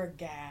said, "You're a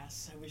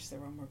gas. I wish there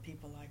were more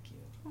people like you."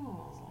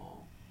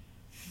 Oh,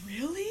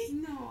 really?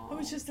 no. I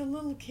was just a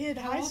little kid,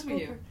 How high old school. were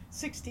you?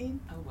 16.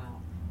 Oh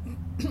wow.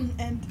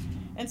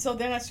 And so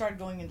then I started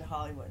going into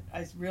Hollywood.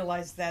 I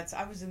realized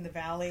I was in the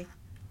valley,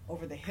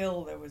 over the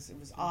hill. It was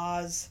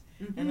Oz.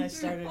 And I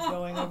started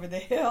going over the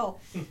hill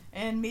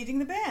and meeting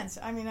the bands.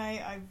 I mean,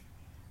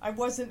 I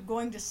wasn't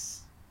going to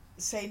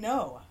say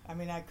no. I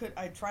mean,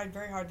 I tried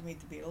very hard to meet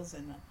the Beatles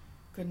and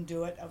couldn't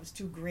do it. I was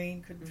too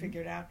green, couldn't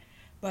figure it out.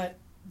 But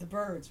the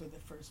Byrds were the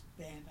first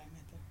band I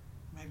met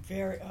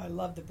there. I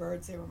loved the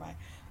Byrds. They were my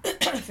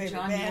favorite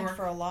John band York.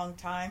 for a long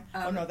time.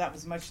 No, that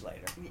was much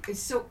later.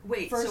 So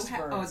wait, First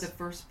Byrds. Byrds. The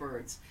first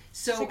Byrds.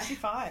 So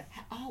 65.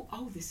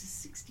 Oh, this is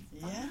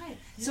 65. Yeah.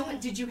 So Yeah.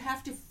 did you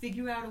have to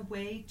figure out a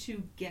way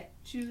to get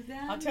to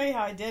them? I'll tell you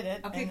how I did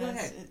it. Okay, go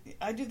ahead.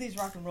 I do these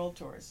rock and roll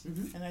tours,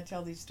 and I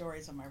tell these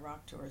stories on my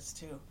rock tours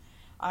too.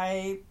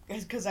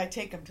 Because I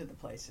take them to the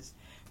places.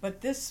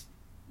 But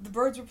the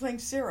Byrds were playing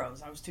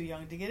Ciro's. I was too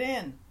young to get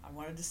in. I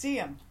wanted to see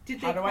them.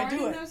 Did they how do I card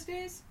do in it? those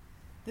days?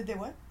 Did they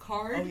what?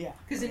 Card? Oh, yeah.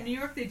 Because Oh, in yeah. New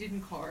York they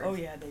didn't card. Oh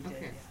yeah, they did.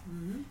 Okay. Yeah.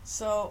 Mm-hmm.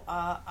 So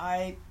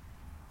I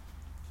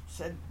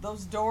said,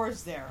 "Those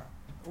doors there.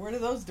 Where do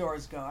those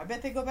doors go? I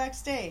bet they go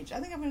backstage. I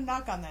think I'm going to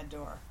knock on that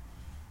door."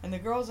 And the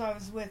girls I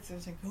was with, they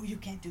were saying, "Oh, you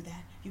can't do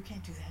that. You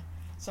can't do that."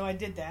 So I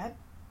did that,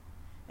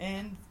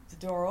 and the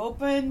door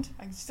opened.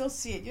 I can still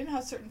see it. You know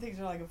how certain things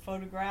are like a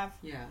photograph?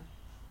 Yeah.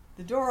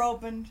 The door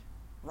opened.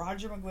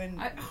 Roger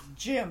McGuinn,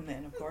 Jim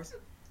then, of course,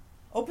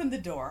 opened the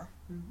door,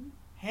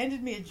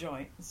 handed me a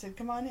joint, and said,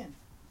 "Come on in."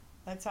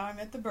 That's how I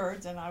met the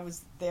Byrds, and I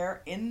was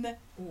there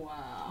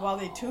while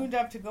they tuned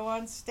up to go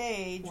on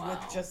stage with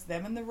just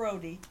them and the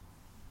roadie,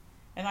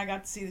 and I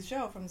got to see the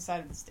show from the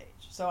side of the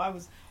stage. So I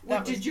was.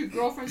 Did your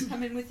girlfriends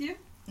come in with you?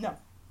 No,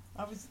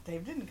 They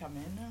didn't come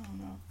in.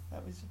 No.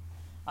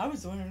 I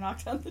was the one who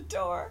knocked on the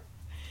door.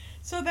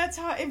 So that's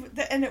how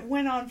it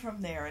went on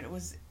from there, and it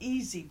was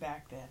easy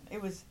back then.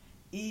 It was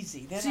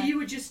easy. Then you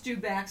would just do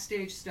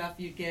backstage stuff.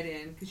 You'd get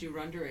in because you were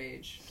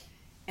underage.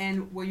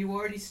 And were you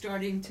already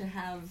starting to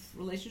have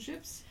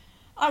relationships?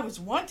 I was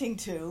wanting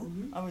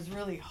to. I was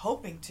really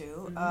hoping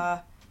to.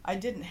 I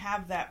didn't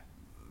have that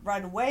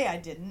right away I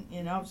didn't.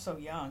 You know, I was so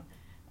young.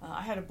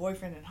 I had a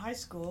boyfriend in high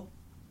school,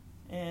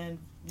 and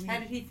how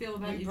did he feel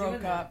about you broke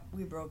doing up.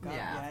 We broke up.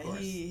 Yeah, of course.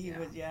 He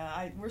was.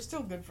 Yeah, we're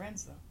still good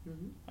friends though.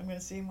 Mm-hmm. I'm going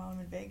to see him while I'm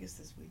in Vegas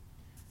this week.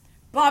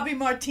 Bobby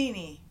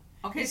Martini.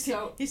 Okay,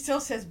 He still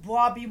says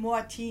Bobby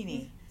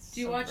Martini.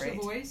 Do you watch The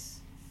Voice?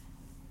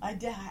 I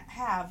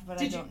have,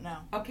 but I don't know.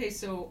 Okay,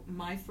 so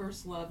my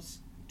first love's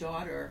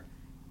daughter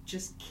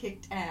just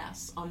kicked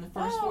ass on the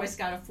first Voice,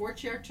 got a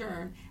 4-chair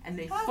turn, and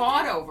they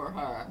fought over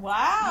her.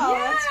 Wow,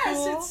 yes, that's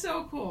cool. It's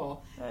so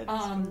cool. That is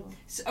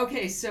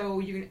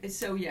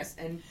cool. Yes,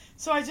 and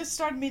so I just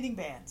started meeting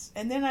bands,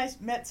 and then I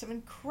met some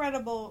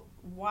incredible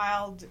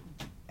wild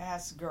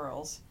ass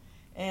girls,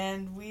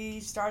 and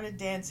we started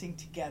dancing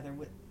together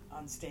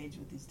on stage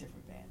with these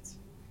different bands.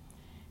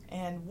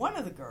 And one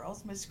of the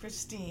girls, Miss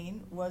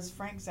Christine, was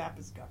Frank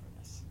Zappa's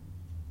governess.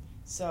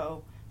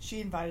 So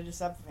she invited us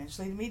up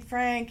eventually to meet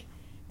Frank.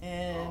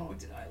 And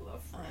did I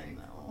love Frank? I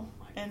know. Oh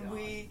my and God.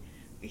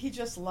 he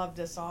just loved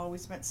us all. We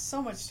spent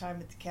so much time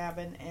at the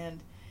cabin,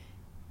 and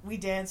we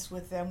danced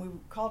with them. We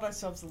called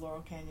ourselves the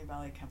Laurel Canyon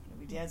Ballet Company.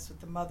 We danced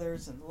with the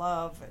Mothers and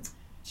Love and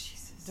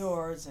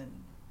Doors and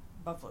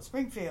Buffalo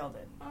Springfield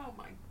and oh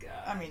my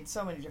God! I mean,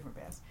 so many different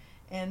bands.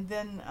 And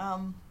then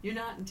you're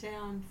not in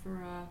town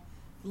for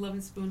Love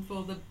and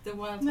Spoonful, the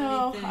Wild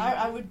no, thing.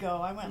 I would go.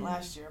 I went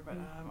last year, but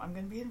I'm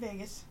going to be in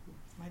Vegas.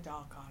 It's my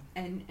doll con.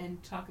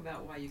 And talk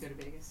about why you go to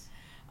Vegas.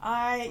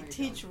 I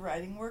teach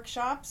writing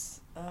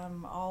workshops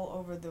all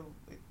over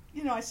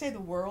I say the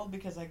world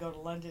because I go to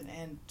London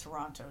and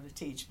Toronto to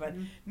teach, but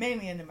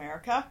mainly in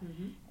America.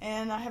 Mm-hmm.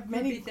 And I have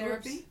many groupie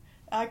therapy.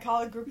 I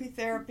call it groupie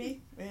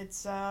therapy.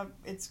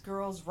 It's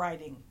girls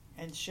writing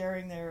and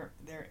sharing their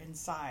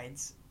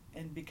insides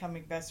and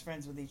becoming best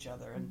friends with each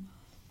other and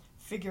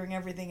figuring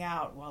everything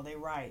out while they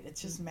write.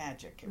 It's just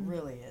magic. It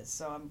really is.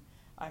 So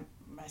I'm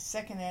my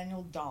second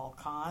annual doll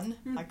con.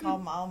 I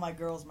call all my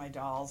girls my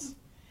dolls.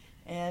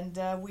 And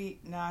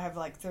I have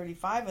like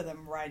 35 of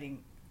them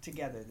writing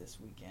together this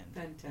weekend.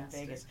 Fantastic.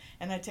 In Vegas.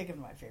 And I take them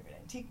to my favorite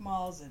antique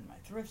malls and my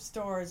thrift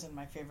stores and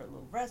my favorite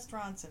little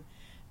restaurants and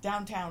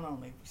downtown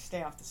only.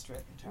 Stay off the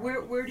strip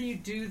entirely. Where do you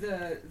do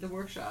the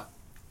workshop?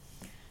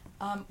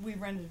 We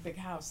rented a big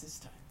house this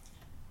time.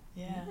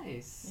 Yeah.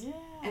 Nice. Yeah.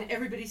 And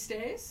everybody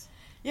stays?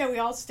 Yeah, we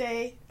all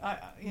stay.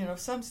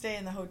 Some stay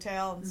in the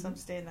hotel and some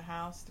stay in the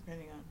house,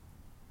 depending on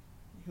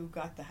who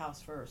got the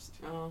house first.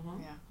 Uh-huh.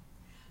 Yeah.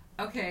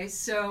 Okay,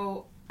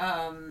 so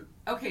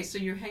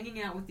you're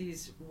hanging out with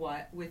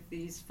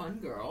these fun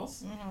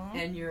girls,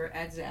 and you're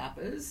at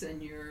Zappa's,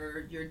 and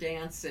you're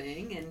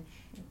dancing, and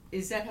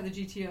is that how the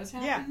GTOs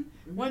happen? Yeah.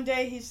 Mm-hmm. One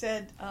day he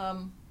said,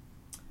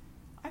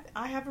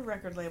 I have a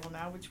record label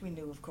now, which we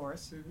knew, of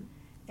course,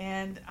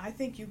 and I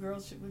think you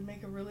girls would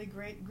make a really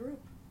great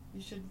group.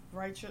 You should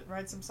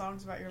write some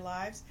songs about your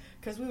lives,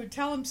 because we would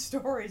tell him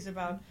stories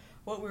about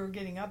what we were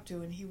getting up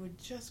to, and he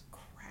would just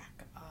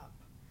crack up.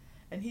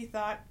 And he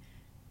thought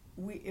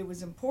it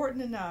was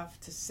important enough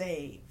to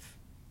save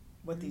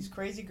what these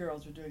crazy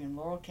girls were doing in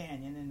Laurel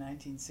Canyon in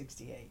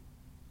 1968.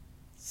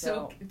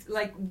 So,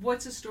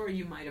 what's a story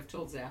you might have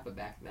told Zappa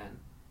back then?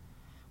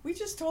 We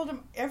just told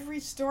him every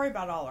story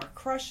about all our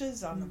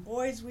crushes on the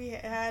boys we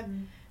had.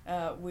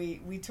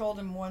 We told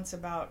him once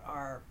about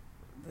our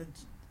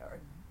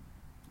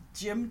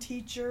gym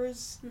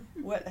teachers.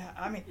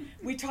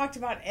 We talked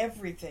about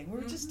everything. We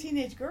were just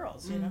teenage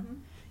girls, you know.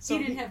 So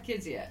he didn't have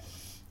kids yet.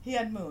 He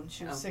had Moon.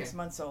 She was 6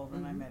 months old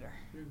when I met her.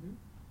 Mm-hmm.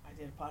 I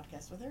did a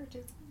podcast with her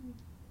too.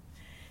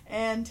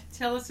 And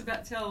tell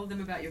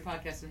them about your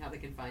podcast and how they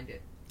can find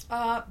it.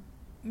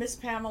 Miss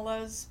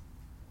Pamela's.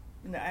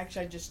 No,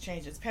 actually, I just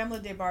changed it. It's Pamela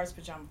Des Barres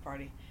Pajama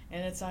Party,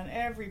 and it's on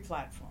every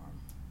platform: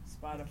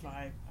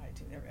 Spotify,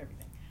 iTunes,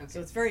 everything. Okay.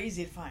 So it's very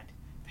easy to find.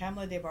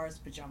 Pamela Des Barres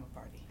Pajama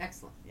Party.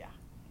 Excellent. Yeah.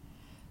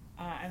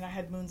 And I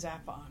had Moon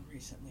Zappa on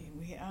recently,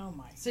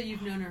 and So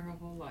you've known her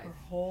whole life. Her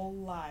whole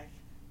life.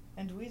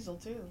 And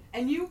Dweezil, too.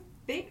 And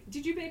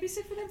did you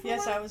babysit for them for a while?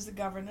 Yes, I was the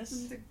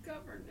governess. The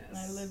governess. And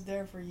I lived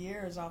there for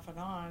years, off and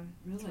on.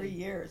 Really? 3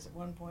 years at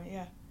one point,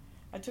 yeah.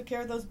 I took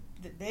care of those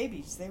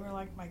babies. They were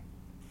like my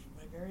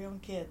very own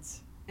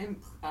kids. And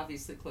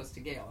obviously close to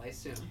Gail, I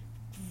assume.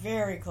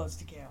 Very close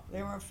to Gail.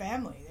 They were a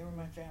family. They were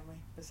my family,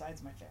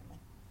 besides my family.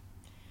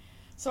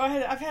 So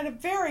I've had a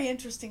very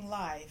interesting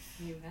life.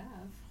 You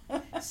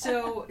have.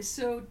 So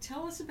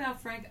tell us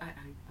about Frank. I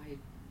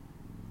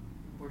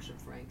worship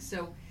Frank.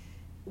 So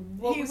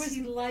what was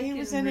he like? He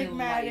was in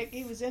enigmatic. Real life?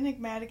 He was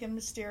enigmatic and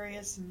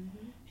mysterious.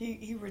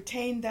 He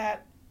retained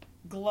that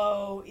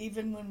glow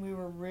even when we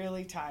were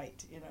really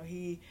tight. You know,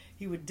 he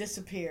would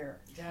disappear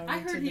down I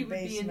into heard the he would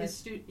basement. be in the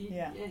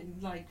studio,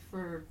 like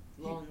for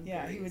long.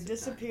 Yeah, he would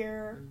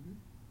disappear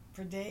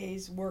for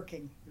days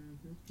working.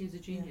 He was a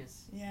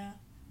genius. Yeah.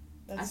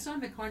 I saw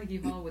him at Carnegie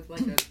Hall with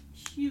like a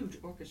huge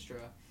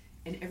orchestra,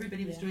 and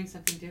everybody was doing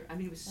something different. I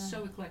mean, it was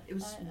so eclectic. It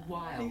was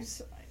wild. He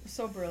was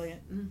so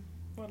brilliant.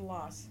 What a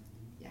loss.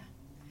 Yeah.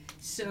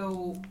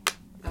 So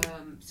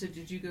So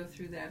did you go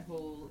through that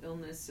whole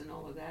illness and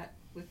all of that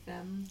with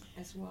them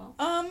as well?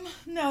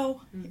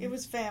 No, Mhm. it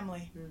was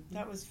family. Mhm.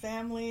 That was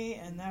family,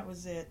 and that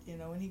was it. You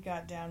know, when he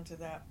got down to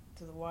the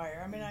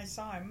wire. I mean, I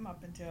saw him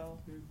up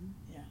until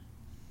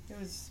it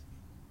was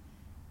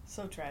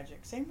so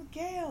tragic. Same with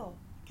Gail.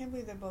 I can't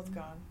believe they're both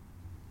gone.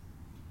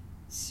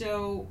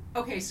 So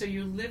okay, so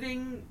you're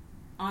living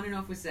on and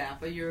off with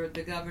Zappa. You're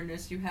the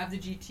governess. You have the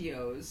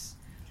GTOs.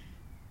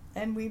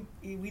 And we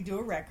do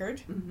a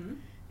record, Mm-hmm.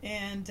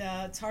 and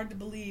it's hard to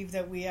believe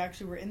that we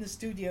actually were in the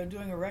studio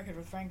doing a record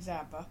with Frank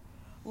Zappa.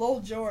 Lowell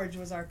George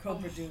was our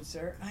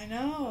co-producer. I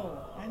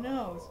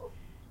know.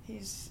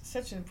 He's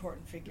such an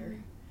important figure.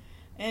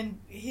 And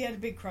he had a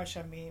big crush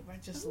on me. I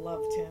just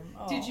loved him.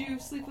 Oh. Did you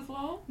sleep with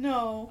Lowell?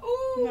 No.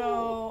 Ooh.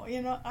 No.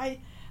 You know, I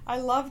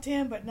loved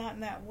him, but not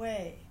in that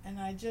way. And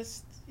I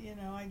just,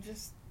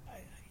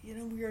 we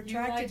were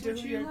attracted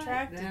to who you're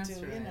attracted That's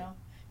to. right. You know,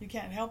 you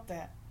can't help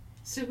that.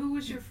 So who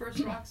was your first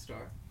rock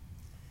star?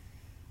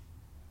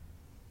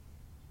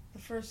 The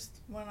first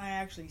one I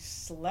actually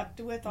slept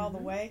with all the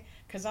Mhm. way,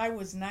 because I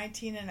was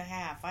 19 and a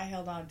half. I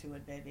held on to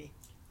it, baby.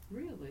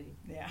 Really?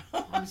 Yeah.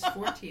 I was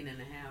 14 and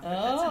a half. But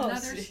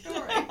that's another see.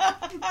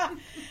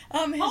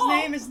 story. His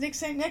name is Nick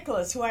St.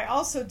 Nicholas, who I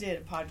also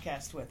did a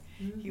podcast with.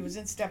 Mm-hmm. He was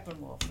in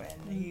Steppenwolf,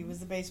 and he was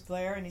the bass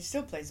player, and he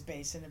still plays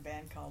bass in a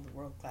band called the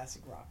World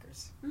Classic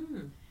Rockers.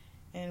 Mm.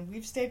 And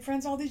we've stayed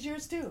friends all these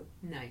years, too.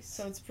 Nice.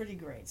 So it's pretty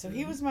great. So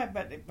he was my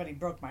buddy, but he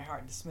broke my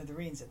heart to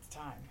smithereens at the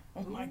time.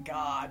 Oh, my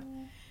God.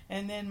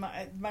 And then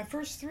my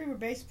first three were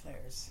bass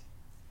players.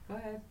 Go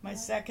ahead. My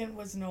second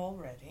was Noel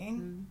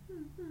Redding,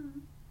 Mm-hmm.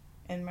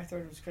 and my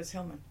third was Chris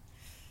Hillman,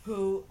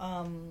 who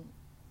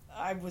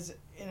I was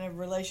in a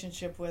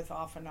relationship with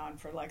off and on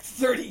for like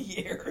 30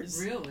 years.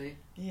 Really?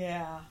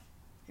 Yeah.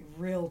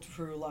 Real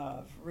true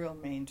love. Real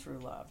main true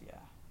love, yeah.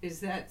 Is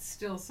that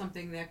still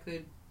something that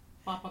could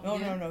pop up Oh,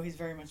 again? no, he's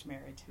very much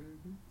married.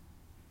 Mm-hmm.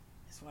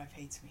 His wife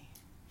hates me.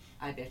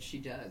 I bet she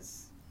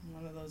does.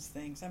 One of those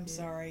things. I'm Yeah.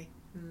 sorry.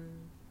 Mm.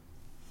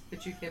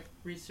 But you kept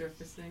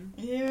resurfacing.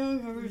 Yeah,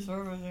 very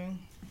servicing.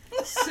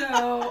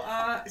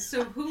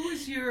 So who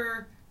was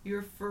your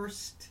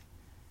first,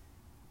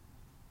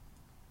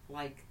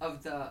 like,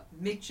 of the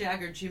Mick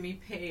Jagger, Jimmy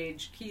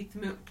Page, Keith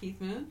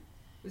Moon?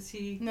 Was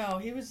he? No,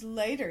 he was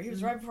later. He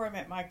was Mhm. right before I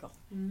met Michael.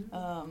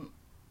 Mm-hmm.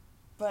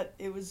 But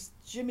it was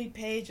Jimmy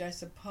Page, I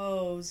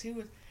suppose. He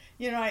was,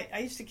 I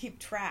used to keep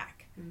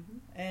track. Mm-hmm.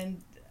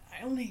 And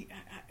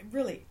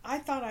I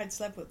thought I'd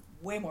slept with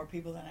way more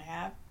people than I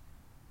have.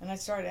 And I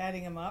started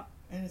adding them up.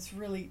 And it's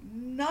really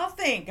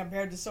nothing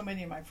compared to so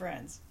many of my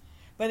friends.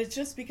 But it's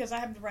just because I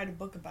happen to write a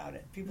book about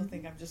it. People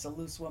think I'm just a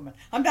loose woman.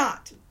 I'm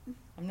not.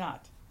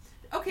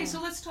 Okay,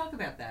 so let's talk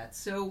about that.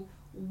 So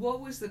what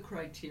was the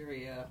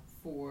criteria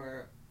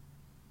for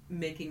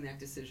making that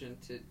decision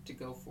to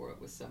go for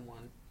it with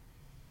someone?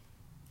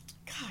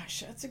 Gosh,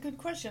 that's a good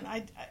question.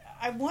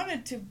 I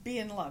wanted to be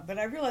in love, but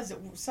I realized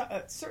at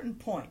a certain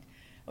point,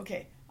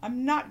 okay,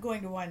 I'm not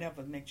going to wind up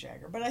with Mick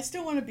Jagger, but I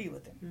still want to be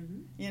with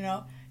him.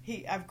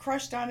 Mm-hmm. I've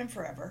crushed on him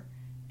forever,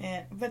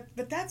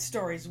 but that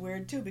story's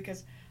weird too,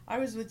 because I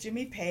was with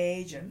Jimmy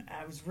Page and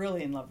I was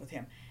really in love with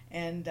him,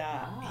 and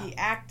he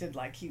acted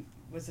like he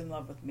was in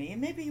love with me, and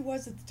maybe he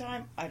was at the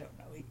time. I don't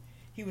know.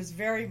 He was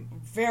very,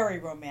 very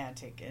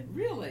romantic, and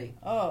really,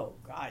 oh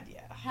God,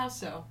 yeah. How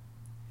so?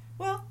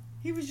 Well,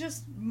 he was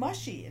just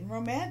mushy and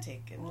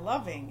romantic and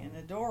loving and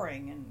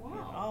adoring and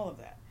all of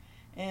that,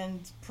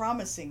 and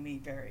promising me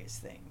various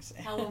things.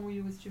 How long were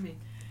you with Jimmy?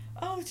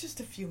 Oh, it's just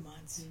a few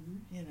months,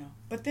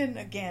 But then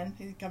again,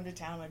 he'd come to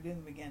town. I'd do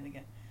them again and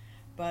again.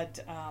 But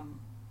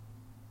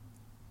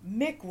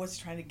Mick was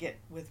trying to get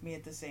with me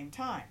at the same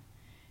time,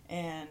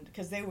 and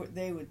because they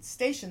would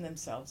station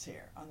themselves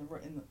here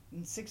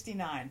in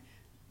 '69.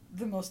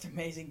 The most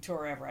amazing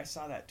tour ever. I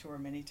saw that tour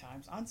many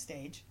times on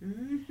stage.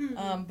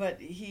 Mm-hmm. But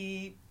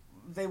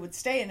they would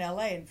stay in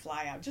L.A. and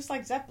fly out, just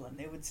like Zeppelin.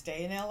 They would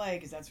stay in L.A.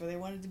 because that's where they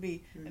wanted to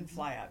be, and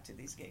fly out to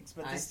these gigs.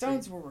 But the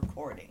Stones were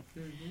recording.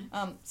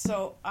 Mm-hmm.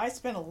 So I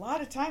spent a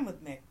lot of time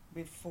with Mick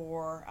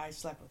before I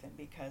slept with him,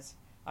 because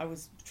I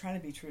was trying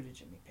to be true to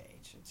Jimmy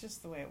Page. It's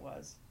just the way it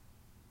was.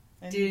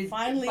 And Did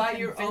finally by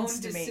your own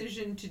convinced me.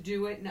 decision to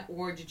do it,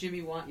 or did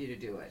Jimmy want you to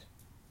do it?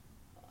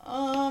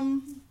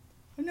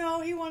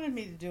 No, he wanted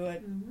me to do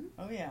it. Mm-hmm.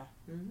 Oh yeah,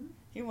 Mm-hmm.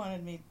 he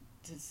wanted me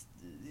to,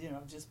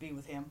 just be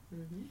with him.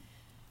 Mm-hmm.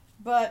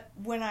 But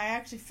when I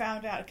actually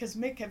found out, because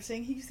Mick kept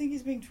saying, "You think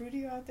he's being true to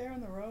you out there on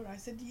the road?" I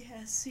said,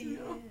 "Yes, he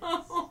is."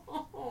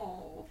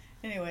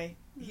 Anyway,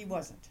 he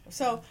wasn't.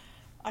 So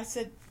I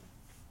said,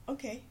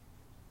 "Okay,"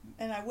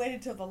 and I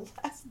waited till the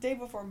last day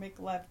before Mick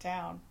left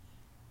town,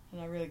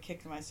 and I really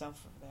kicked myself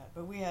for that.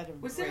 But we had a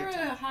Was great there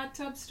time. a hot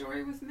tub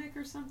story with Mick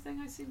or something?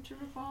 I seem to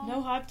recall.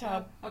 No hot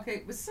tub.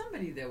 Okay, was there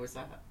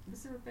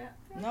a bat?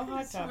 No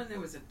hot tub. Someone there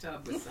was a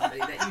tub with somebody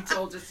that you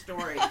told a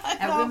story at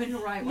No, Women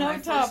Who Write when no I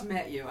tub. first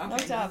met you. Okay, No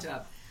tub.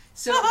 tub.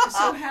 So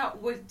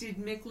did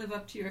Mick live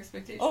up to your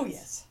expectations? Oh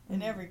yes,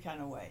 in every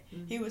kind of way.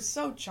 Mm-hmm. He was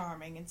so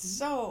charming and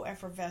so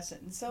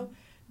effervescent and so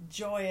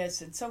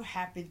joyous and so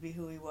happy to be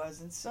who he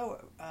was, and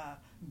so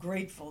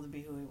grateful to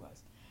be who he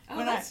was. Oh,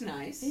 that's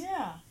nice.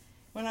 Yeah.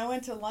 When I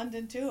went to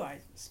London too, I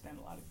spent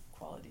a lot of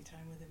quality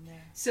time with him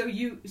there. So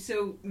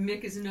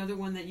Mick is another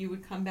one that you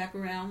would come back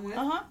around with?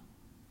 Uh-huh.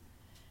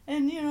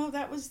 And,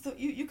 that was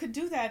you could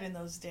do that in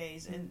those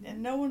days,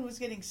 and no one was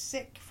getting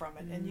sick from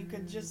it, and you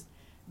could just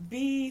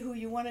be who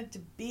you wanted to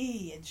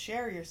be and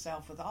share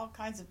yourself with all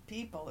kinds of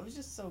people. It was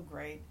just so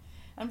great.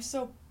 I'm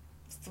so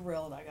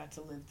thrilled I got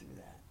to live through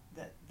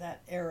that.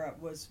 That era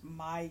was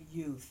my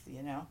youth,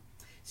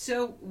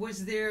 So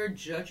was there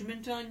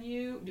judgment on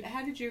you?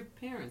 How did your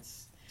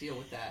parents deal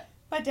with that?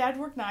 My dad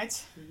worked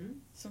nights. Mm-hmm.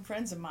 Some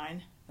friends of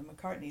mine, the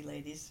McCartney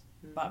ladies,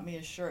 bought me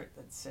a shirt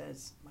that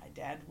says, "My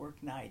dad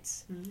worked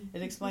nights." Mm-hmm.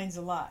 It explains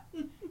a lot.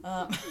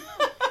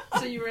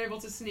 So you were able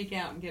to sneak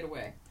out and get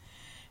away?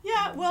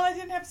 Yeah, well, I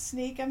didn't have to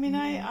sneak. I mean,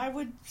 I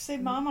would say,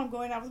 "Mom, I'm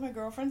going out with my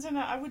girlfriends," and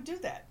I would do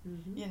that,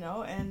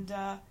 and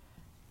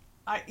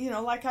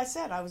like I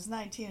said, I was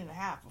 19 and a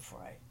half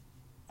before I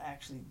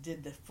actually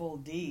did the full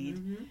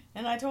deed,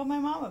 and I told my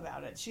mom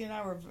about it. She and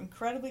I were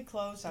incredibly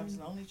close. I was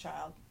an only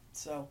child,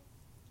 so...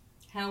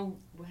 How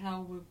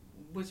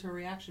was her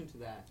reaction to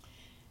that?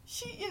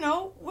 She,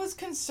 was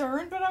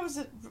concerned, but I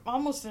was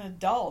almost an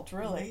adult,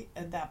 really,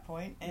 at that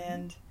point.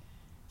 And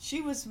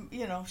she was,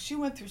 she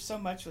went through so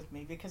much with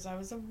me because I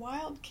was a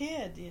wild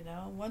kid,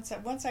 Once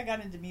I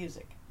got into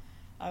music,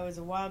 I was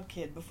a wild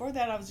kid. Before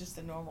that, I was just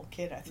a normal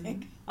kid, I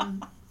think.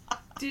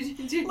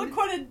 Did Look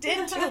what it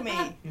did to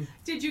me.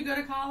 Did you go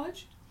to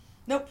college?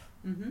 Nope.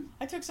 Mm-hmm.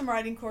 I took some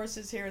writing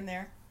courses here and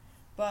there,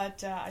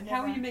 but I never...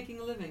 How are you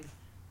making a living?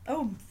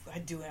 Oh, I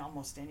do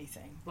almost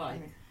anything.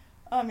 Like?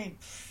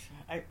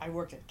 I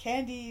worked at a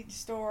candy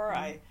store.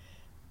 I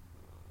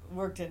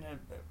worked in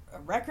a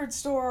record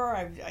store.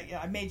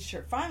 I made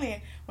shirts.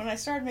 Finally, when I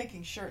started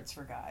making shirts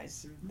for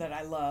guys that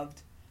I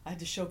loved, I had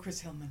to show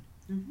Chris Hillman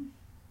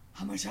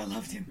how much I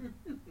loved him.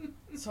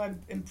 So I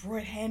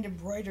hand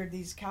embroidered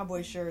these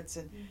cowboy shirts,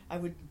 and I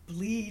would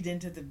bleed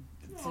into the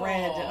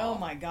thread. And oh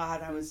my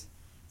God, I was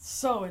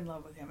so in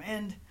love with him.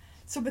 And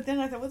so, but then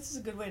I thought, well, this is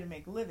a good way to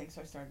make a living.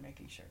 So I started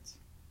making shirts.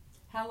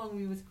 How long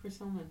were you with Chris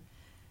Hillman?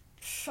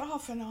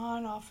 Off and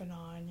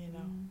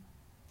on,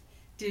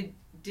 Did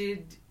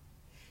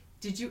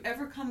you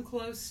ever come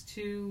close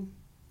to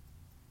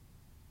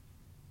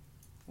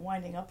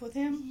winding up with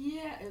him?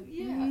 Yeah.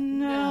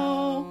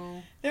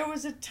 No. There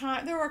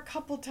were a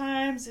couple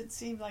times it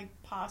seemed like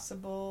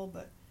possible,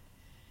 but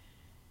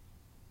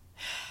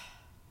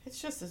it's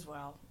just as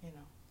well,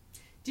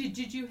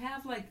 Did you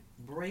have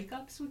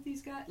breakups with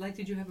these guys?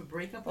 Did you have a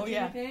breakup with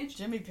Jimmy Page?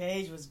 Jimmy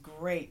Page was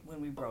great when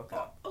we broke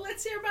up. Well,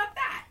 let's hear about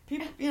that.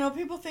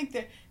 People think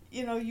that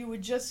you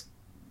would just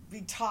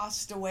be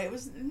tossed away. It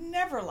was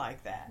never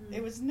like that.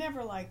 It was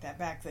never like that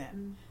back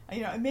then.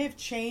 It may have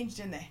changed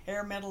in the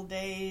hair metal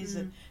days,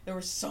 and there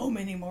were so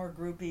many more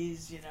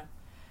groupies.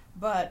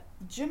 But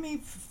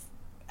Jimmy,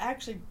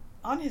 actually,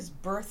 on his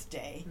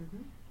birthday,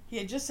 he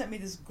had just sent me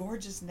this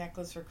gorgeous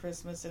necklace for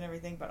Christmas and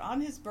everything. But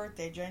on his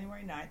birthday,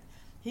 January 9th.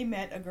 He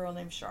met a girl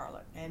named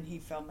Charlotte, and he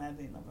fell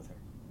madly in love with her.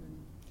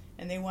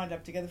 And they wound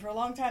up together for a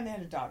long time. They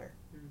had a daughter.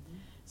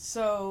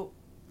 So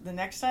the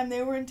next time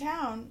they were in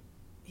town,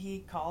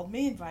 he called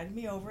me, invited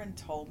me over, and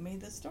told me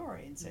the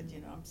story and said,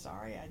 I'm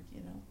sorry, I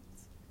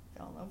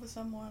fell in love with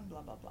someone,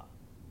 blah, blah, blah.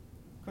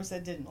 Of course,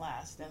 that didn't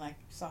last, and I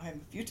saw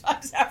him a few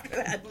times after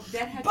that.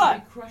 That had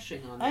to be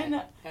crushing on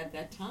that at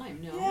that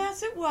time, no?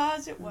 Yes, it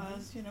was,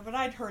 but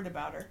I'd heard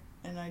about her.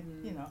 And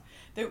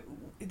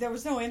there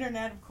was no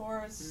internet, of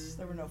course.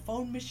 There were no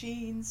phone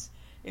machines.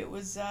 It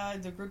was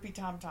the groupie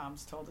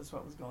tom-toms told us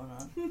what was going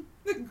on.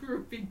 The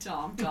groupie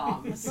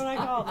tom-toms. That's what I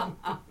called them.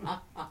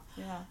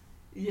 Yeah.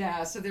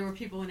 Yeah, so there were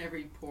people in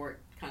every port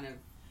kind of...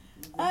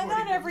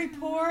 Not every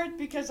port,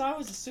 because I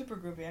was a super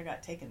groupie. I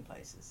got taken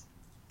places.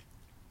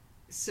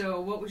 So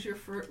what was your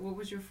first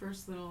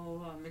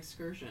little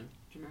excursion?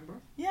 Do you remember?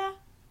 Yeah.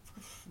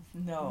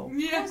 No.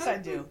 Yeah. Of course I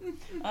do.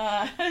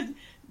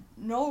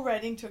 Noel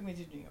Redding took me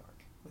to New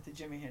York with the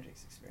Jimi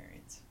Hendrix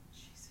Experience.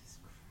 Jesus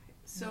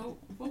Christ. So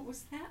what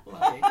was that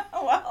like?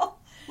 Well,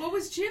 what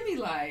was Jimmy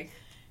like?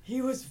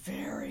 He was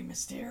very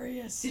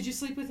mysterious. Did you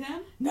sleep with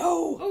him?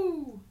 No.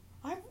 Oh.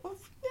 I was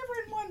never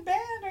in one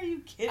band. Are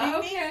you kidding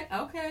me?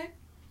 Okay.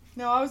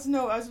 No, I was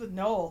with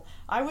Noel.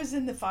 I was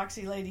in the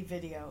Foxy Lady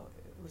video.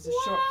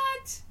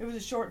 It was a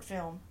short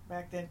film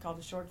back then, called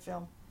a short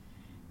film.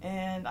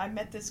 And I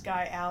met this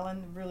guy, Alan,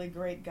 a really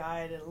great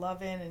guy. I did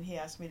love in, and he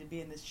asked me to be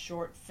in this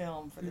short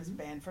film for this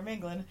band from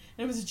England.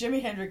 And it was a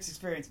Jimi Hendrix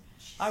Experience.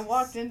 Jesus. I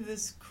walked into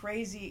this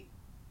crazy,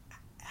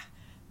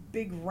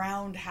 big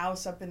round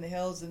house up in the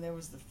hills, and there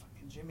was the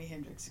fucking Jimi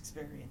Hendrix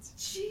Experience.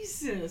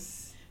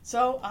 Jesus.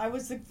 So I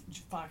was the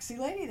Foxy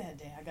Lady that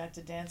day. I got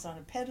to dance on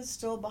a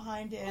pedestal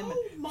behind him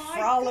and my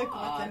frolic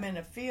God. with him in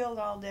a field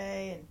all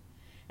day.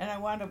 And I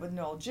wound up with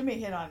Noel. Jimmy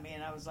hit on me,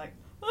 and I was like,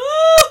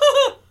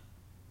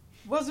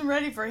 wasn't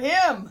ready for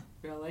him.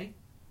 Really?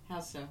 How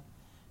so?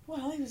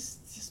 Well, he was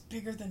just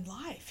bigger than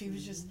life. He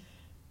was just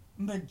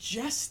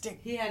majestic.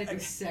 He had to be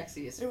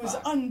sexy as fuck. It was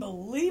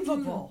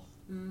unbelievable.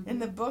 Mm-hmm. In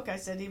the book, I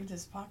said even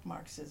his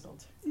pockmark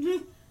sizzled. He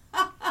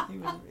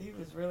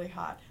was really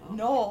hot. Oh,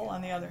 Noel,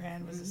 on the other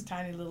hand, was this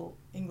tiny little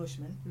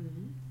Englishman,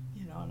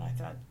 Mm-hmm. and I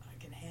thought,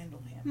 I can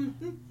handle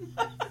him.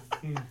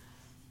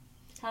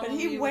 How But long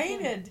he were you with him?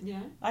 waited. Yeah.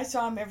 I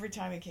saw him every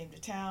time he came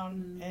to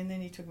town, and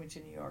then he took me to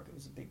New York. It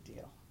was a big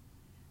deal.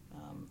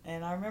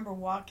 And I remember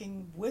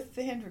walking with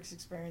the Hendrix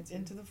Experience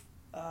into the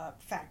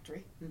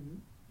factory.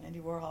 Mm-hmm. Andy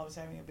Warhol was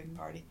having a big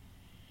party.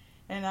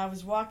 And I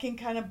was walking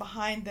kind of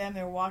behind them.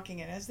 They were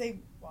walking, and as they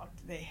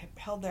walked, they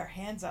held their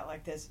hands out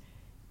like this,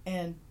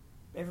 and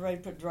everybody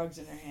put drugs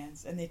in their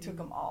hands, and they took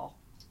them all.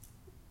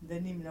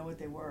 Didn't even know what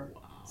they were.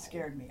 Wow.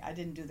 Scared me. I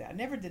didn't do that. I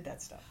never did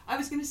that stuff. I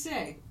was going to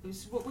say,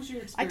 what was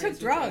your I experience took with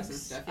drugs. and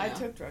stuff? I Yeah.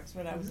 took drugs,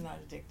 but I was Mhm.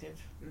 not addictive,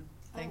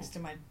 thanks Oh. to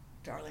my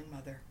darling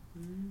mother.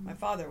 Mm. My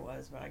father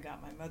was, but I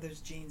got my mother's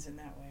genes in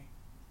that way.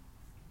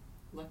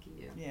 Lucky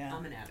you. Yeah.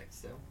 I'm an addict,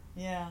 so.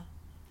 Yeah.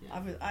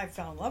 Yeah. I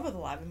fell in love with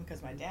Aladdin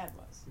because my dad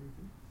was.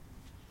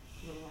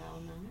 Mm-hmm. Little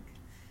Alan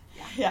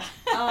Yeah.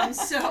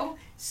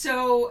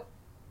 So,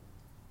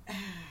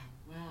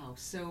 wow.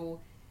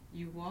 So,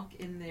 you walk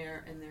in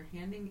there and they're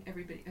handing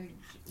everybody.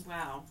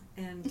 Wow.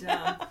 And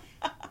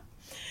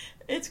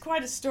It's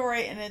quite a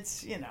story, and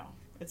it's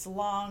a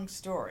long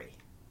story.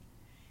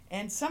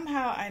 And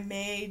somehow I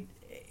made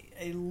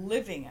a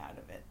living out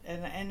of it,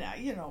 and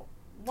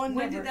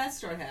when did that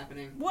start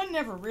happening? One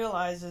never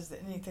realizes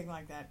that anything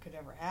like that could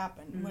ever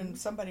happen. Mm-hmm. When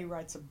somebody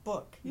writes a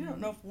book, you don't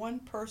know if one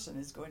person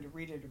is going to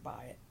read it or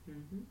buy it.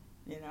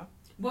 Mm-hmm.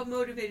 What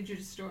motivated you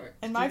to start?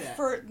 And my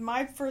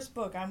first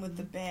book, I'm with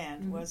the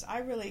band, was I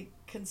really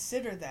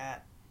consider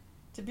that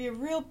to be a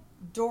real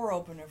door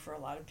opener for a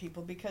lot of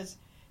people because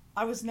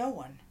I was no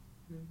one,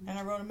 and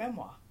I wrote a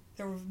memoir.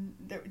 There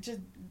just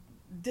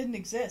didn't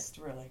exist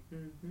really.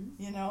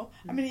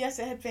 I mean, yes,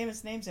 it had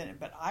famous names in it,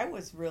 but I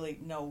was really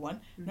no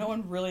one. No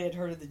one really had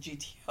heard of the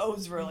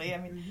GTOs really. I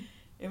mean,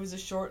 it was a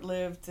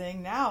short-lived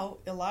thing. Now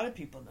a lot of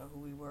people know who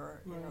we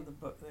were. Right.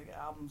 The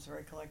album's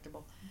very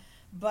collectible.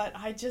 But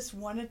I just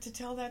wanted to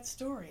tell that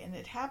story, and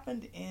it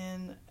happened in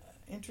an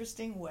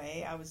interesting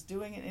way. I was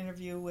doing an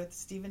interview with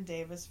Stephen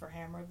Davis for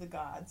Hammer of the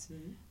Gods,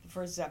 the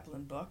first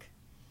Zeppelin book,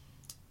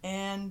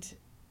 and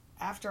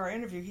after our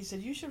interview, he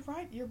said, "You should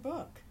write your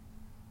book."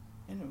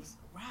 And it was,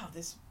 wow,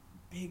 this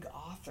big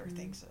author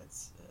thinks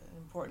it's an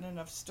important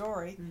enough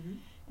story.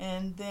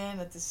 And then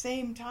at the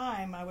same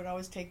time, I would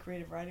always take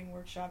creative writing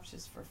workshops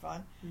just for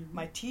fun.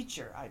 My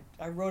teacher,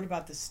 I wrote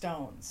about the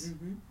Stones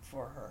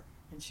for her.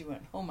 And she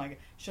went, oh my God,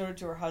 showed it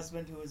to her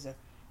husband who was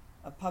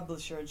a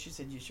publisher, and she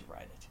said, you should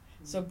write it.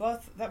 So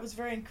that was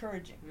very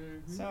encouraging.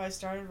 So I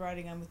started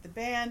writing on with the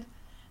band.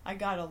 I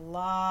got a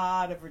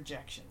lot of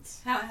rejections.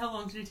 How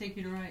long did it take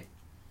you to write?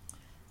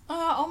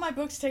 All my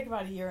books take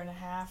about a year and a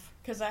half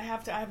because I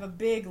have a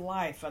big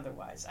life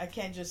otherwise. I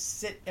can't just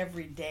sit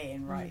every day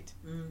and write.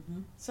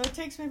 So it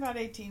takes me about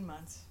 18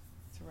 months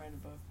to write a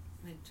book.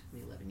 It took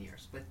me 11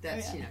 years, but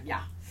that's,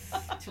 yeah.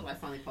 Until I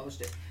finally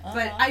published it.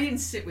 But I didn't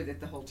sit with it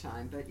the whole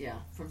time, but yeah,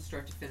 from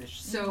start to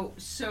finish. So,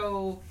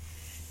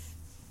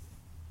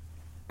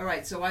 all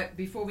right, so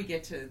before we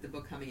get to the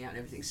book coming out and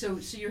everything, so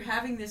you're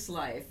having this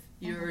life,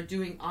 you're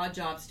doing odd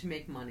jobs to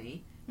make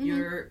money,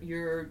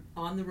 you're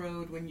on the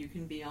road when you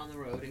can be on the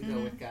road and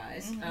go with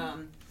guys,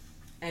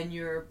 and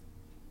you're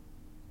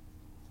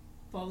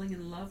falling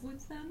in love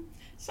with them?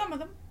 Some of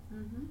them.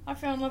 I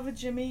fell in love with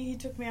Jimmy. He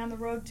took me on the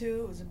road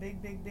too. It was a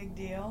big, big, big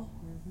deal.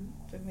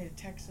 Took me to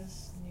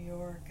Texas, New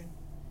York,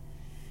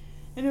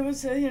 and it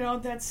was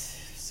that's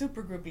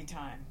super groupie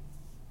time.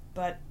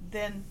 But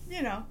then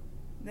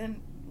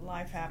then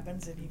life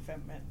happens, and he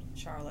met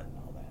Charlotte and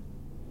all that.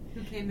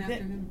 Who came after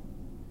him?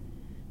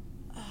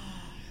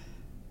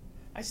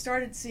 I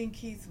started seeing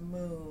Keith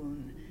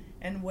Moon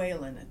and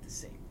Waylon at the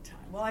same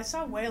time. Well, I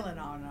saw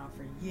Waylon on and off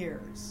for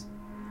years.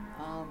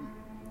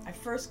 I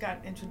first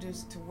got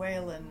introduced to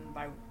Waylon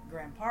by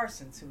Graham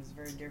Parsons, who was a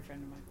very dear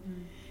friend of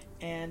mine.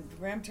 And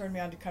Graham turned me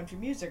on to country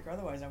music,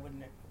 otherwise I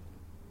wouldn't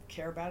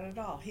care about it at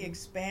all. He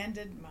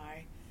expanded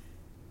my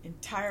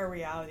entire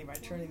reality by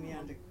turning me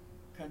on to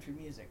country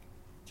music.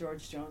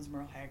 George Jones,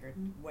 Merle Haggard,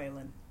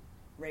 Waylon,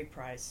 Ray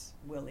Price,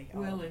 Willie.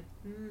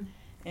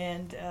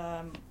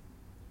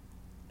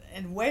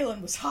 And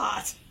Waylon was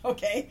hot,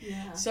 okay?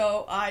 Yeah.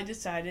 So I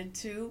decided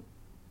to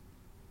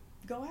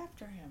go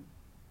after him.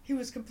 He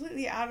was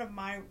completely out of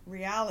my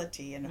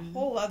reality in a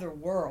whole other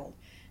world.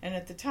 And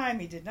at the time,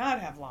 he did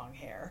not have long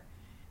hair.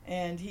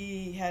 And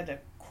he had a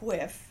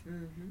quiff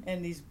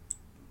and these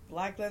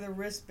black leather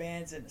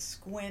wristbands and a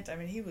squint. I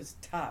mean, he was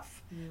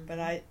tough. But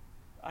I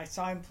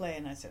saw him play,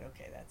 and I said,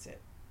 okay, that's it.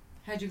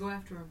 How'd you go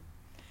after him?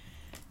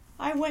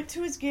 I went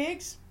to his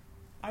gigs.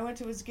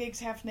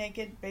 Half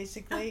naked,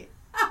 basically,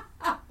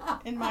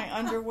 in my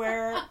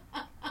underwear,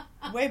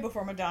 way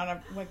before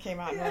Madonna came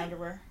out in her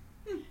underwear.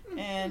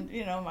 And,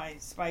 my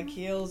spike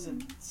heels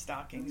and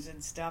stockings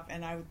and stuff.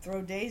 And I would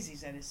throw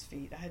daisies at his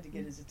feet. I had to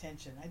get his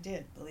attention. I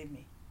did, believe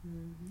me.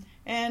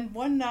 And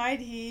one night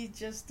he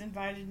just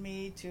invited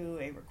me to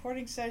a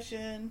recording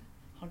session.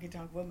 Honky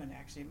Tonk Woman,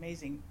 actually,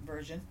 amazing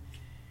version.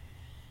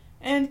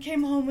 And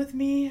came home with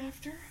me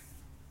after.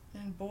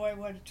 And boy,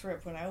 what a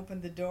trip. When I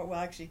opened the door, well,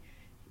 actually,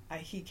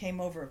 he came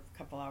over a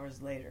couple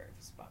hours later. It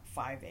was about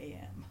 5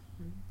 a.m.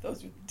 Mm-hmm.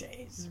 Those were the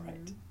days, Mm-hmm.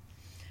 right?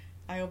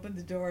 I opened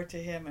the door to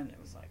him, and it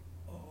was like,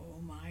 oh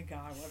my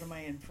God, what am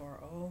I in for?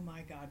 Oh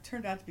my God.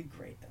 Turned out to be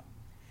great, though.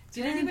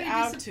 Did Turned anybody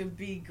out to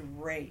be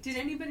great. Did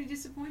anybody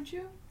disappoint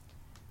you?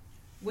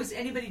 Was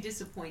anybody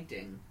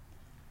disappointing?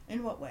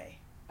 In what way?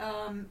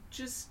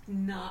 Just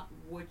not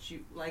what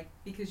you like,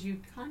 because you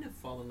kind of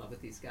fall in love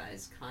with these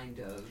guys, kind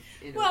of.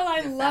 Well, I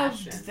in a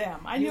loved fashion. them.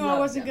 I You knew I loved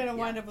wasn't them, going to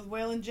yeah. wind up with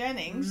Waylon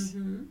Jennings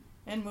Mm-hmm.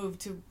 and move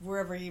to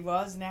wherever he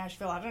was,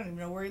 Nashville. I don't even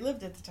know where he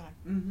lived at the time.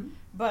 Mm-hmm.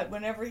 But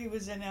whenever he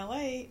was in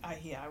L.A.,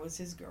 I was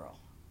his girl.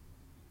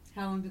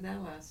 How long did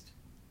that last?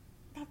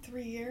 About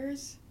 3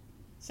 years.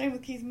 Same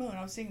with Keith Moon.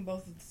 I was seeing them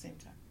both at the same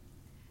time.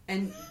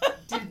 And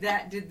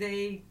did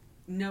they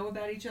know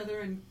about each other,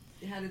 and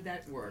how did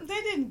that work? They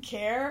didn't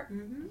care.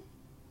 Mm-hmm.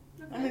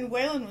 Okay. I mean,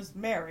 Waylon was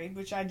married,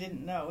 which I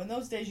didn't know. In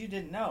those days, you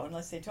didn't know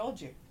unless they told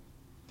you.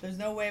 There's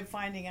no way of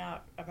finding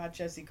out about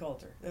Jessie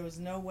Coulter. There was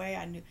no way.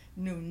 I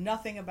knew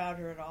nothing about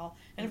her at all.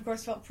 And, of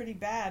course, felt pretty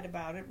bad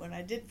about it when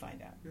I did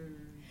find out. Mm-hmm.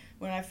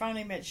 When I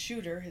finally met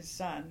Shooter, his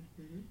son,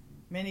 Mm-hmm.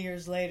 many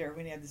years later,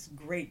 when he had this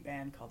great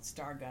band called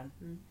Stargun,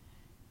 Mm.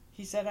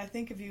 he said, I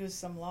think of you as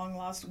some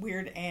long-lost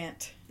weird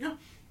aunt.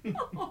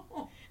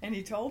 Oh. And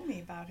he told me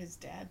about his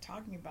dad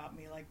talking about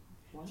me like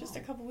Wow. just a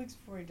couple weeks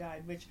before he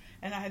died,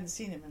 and I hadn't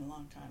seen him in a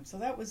long time. So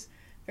that was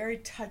very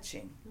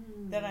touching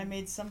that I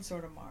made some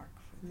sort of mark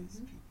for these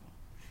Mhm. people.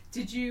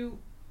 Did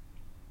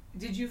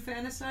you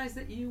fantasize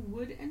that you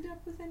would end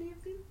up with any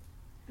of them?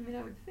 I mean,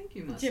 I would think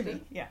you must Jimmy,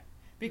 have. yeah.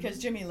 Because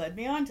Mhm. Jimmy led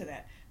me on to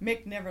that.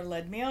 Mick never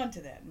led me on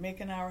to that. Mick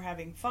and I were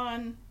having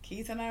fun.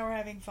 Keith and I were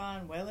having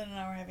fun. Waylon and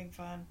I were having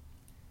fun.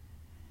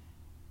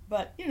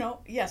 But,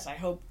 yes, I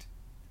hoped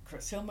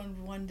Chris Hillman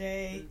would one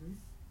day,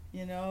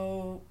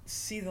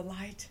 see the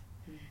light.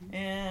 Mhm.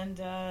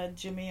 And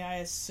Jimmy, I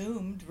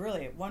assumed,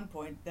 really, at one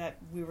point, that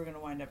we were going to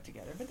wind up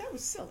together. But that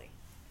was silly.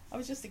 I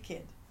was just a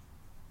kid.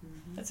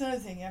 Mhm. That's another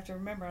thing. You have to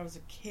remember I was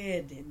a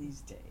kid in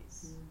these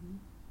days. Mhm.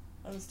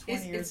 I was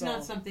 20 years It's not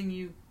old. something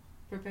you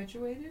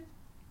perpetuated?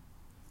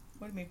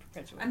 What do you mean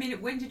perpetuate? I mean,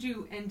 when did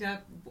you end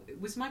up...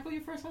 Was Michael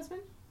your first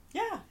husband?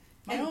 Yeah,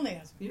 my And- only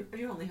husband.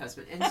 Your only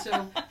husband. And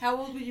so, how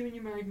old were you when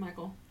you married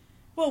Michael?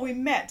 Well, we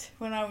met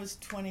when I was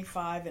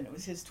 25, and it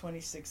was his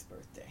 26th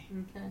birthday.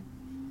 Okay.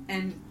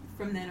 And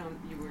from then on,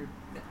 you were...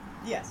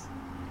 Yes.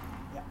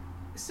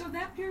 So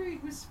that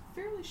period was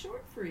fairly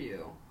short for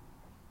you.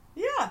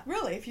 Yeah,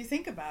 really, if you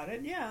think about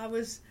it. Yeah, I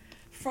was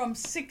from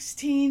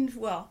 16,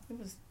 well, it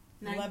was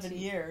 11 19.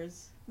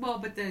 years. Well,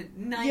 but the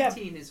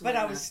 19 is when... But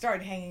I was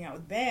started hanging out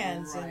with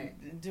bands Right.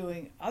 and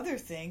doing other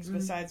things Mhm.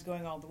 besides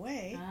going all the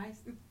way.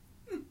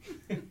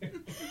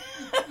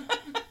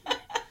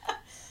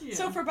 Yeah.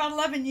 So for about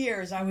 11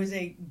 years, I was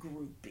a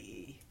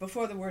groupie.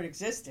 Before the word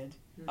existed,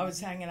 I was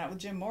hanging out with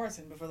Jim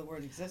Morrison before the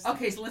word existed.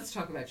 Okay, so let's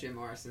talk about Jim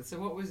Morrison. So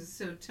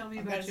tell me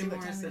I've about gotta see Jim what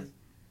time it Morrison. is.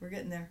 We're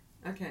getting there.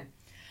 Okay.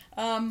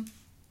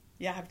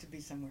 Yeah, I have to be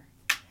somewhere.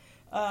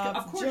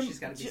 Of course Jim- she's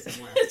got to be Jim-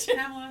 somewhere.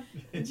 Pamela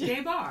Gay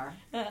Bar.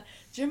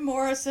 Jim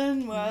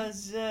Morrison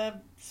was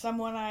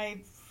someone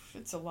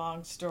it's a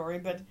long story,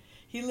 but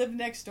he lived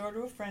next door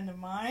to a friend of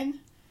mine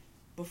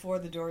before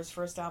the Doors'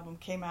 first album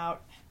came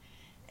out,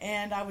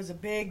 and I was a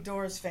big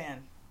Doors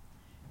fan.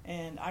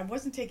 And I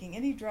wasn't taking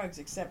any drugs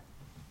except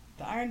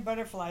the Iron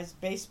Butterflies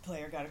bass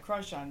player got a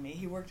crush on me.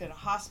 He worked at a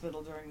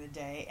hospital during the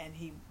day, and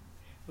he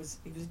was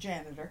a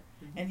janitor,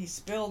 Mhm. and he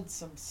spilled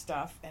some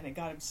stuff, and it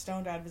got him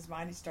stoned out of his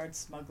mind. He started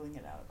smuggling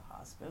it out of the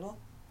hospital.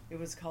 It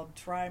was called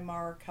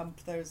Trimar,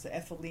 there's the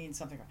ethylene,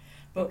 something.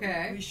 But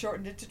Okay. we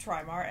shortened it to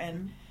Trimar,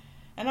 Mhm.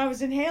 and I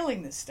was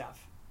inhaling this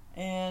stuff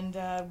and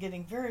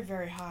getting very,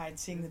 very high and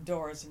seeing the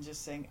Doors and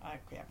just saying, I've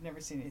never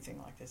seen anything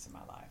like this in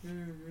my life.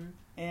 Mm-hmm.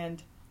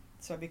 And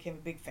so I became a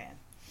big fan.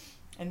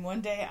 And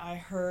one day I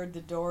heard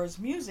the Doors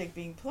music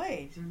being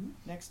played Mm-hmm.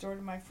 next door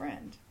to my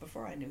friend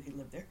before I knew he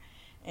lived there.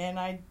 And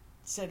I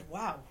said,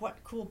 wow,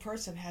 what cool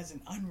person has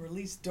an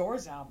unreleased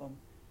Doors album?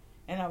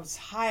 And I was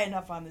high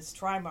enough on this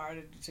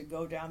Trimar to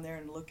go down there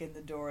and look in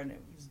the door, and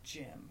it was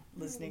Jim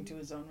listening to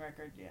his own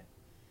record, yeah.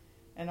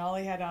 And all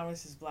he had on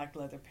was his black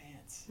leather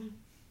pants.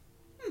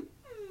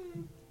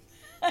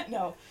 I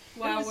know.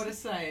 Wow, It was- what a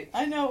sight.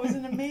 I know, it was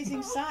an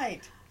amazing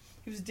sight.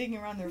 He was digging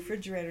around the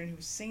refrigerator and he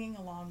was singing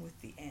along with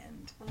the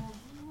end.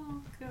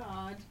 Oh,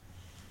 God.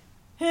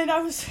 And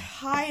I was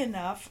high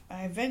enough.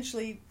 I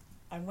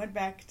went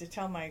back to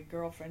tell my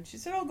girlfriend. She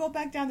said, go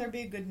back down there,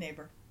 be a good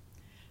neighbor.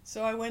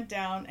 So I went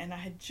down, and I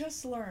had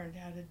just learned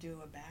how to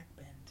do a back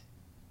bend.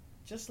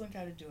 Just learned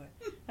how to do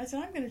it. I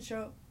said, I'm going to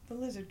show the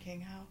Lizard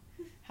King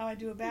how I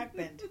do a back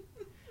bend.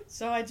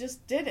 So I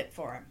just did it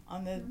for him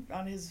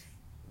on his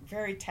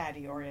very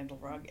tatty Oriental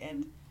rug,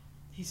 and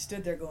he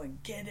stood there going,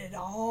 get it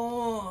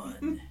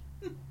on.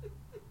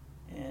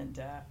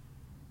 And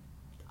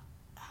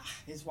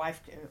his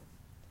wife,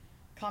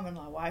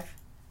 common-law wife,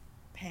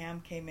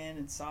 Pam, came in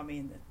and saw me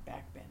in the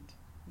back bend.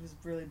 It was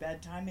really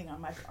bad timing on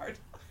my part.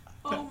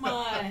 Oh,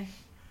 my.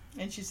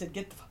 And she said,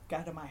 get the fuck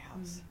out of my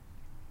house.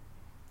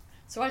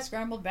 So I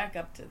scrambled back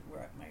up to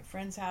my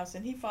friend's house,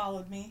 and he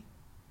followed me.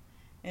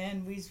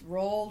 And we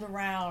rolled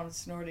around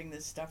snorting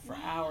this stuff for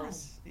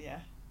hours.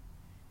 Yeah.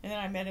 And then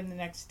I met him the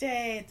next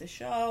day at the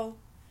show,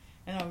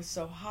 and I was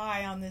so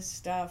high on this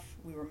stuff.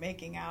 We were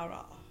making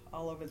out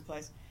all over the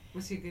place.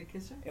 Was he a good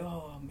kisser?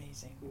 Oh,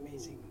 amazing,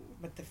 amazing.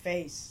 But the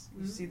face,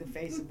 you see the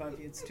face above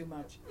you, it's too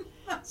much.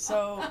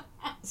 So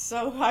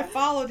I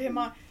followed him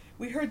on.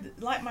 We heard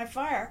Light My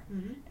Fire,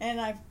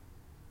 and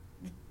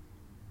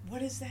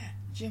what is that?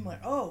 Jim went,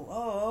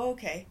 oh,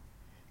 okay.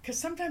 Because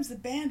sometimes the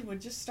band would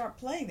just start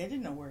playing. They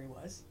didn't know where he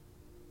was.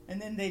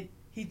 And then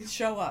he'd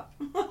show up.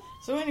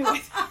 So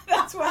anyway,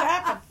 that's what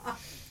happened.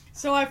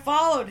 So I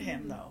followed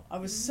him, though. I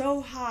was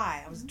so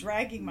high. I was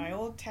dragging my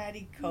old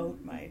tatty coat,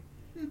 my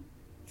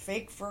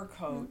fake fur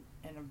coat,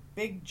 and a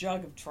big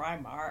jug of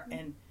Trimar,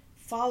 and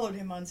followed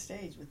him on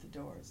stage with the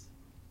Doors.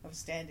 I was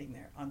standing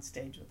there on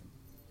stage with him.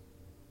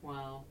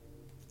 Wow.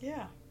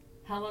 Yeah.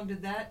 How long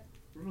did that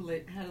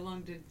relate? How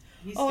long did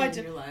he stay in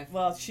your life?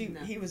 Well,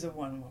 he was a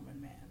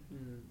one-woman man.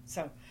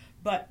 So,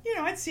 but,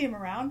 I'd see him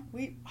around.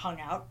 We hung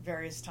out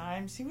various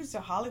times. He was a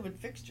Hollywood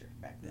fixture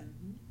back then.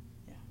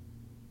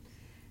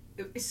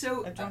 Yeah.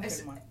 So, a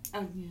drunken one.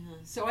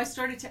 So I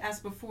started to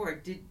ask before,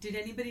 did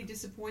anybody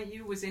disappoint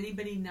you? Was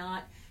anybody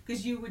not?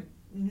 Because you would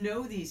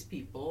know these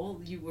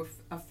people. You were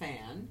a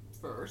fan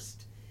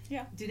first.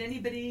 Yeah. Did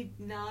anybody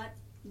not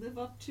live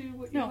up to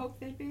what you hoped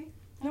they'd be?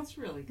 That's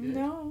really good.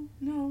 No,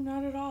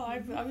 not at all.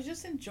 I was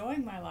just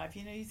enjoying my life.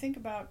 You think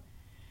about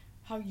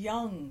how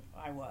young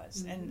I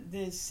was and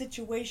the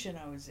situation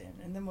I was in,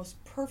 and the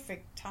most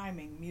perfect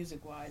timing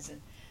music-wise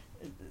and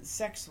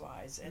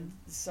sex-wise and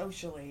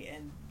socially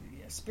and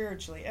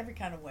spiritually, every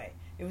kind of way.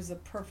 It was the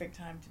perfect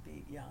time to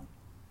be young.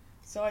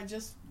 So I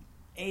just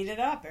ate it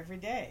up every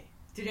day.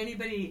 Did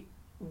anybody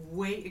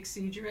way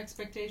exceed your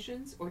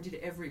expectations, or did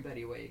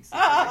everybody way exceed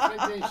your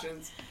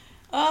expectations?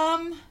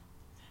 Well,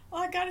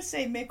 I gotta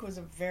say, Mick was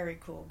a very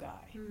cool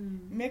guy.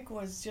 Mick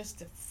was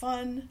just a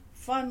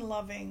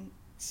fun-loving,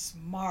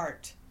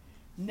 smart,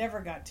 never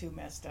got too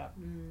messed up.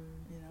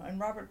 And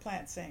Robert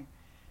Plant, same.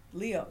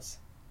 Leo's,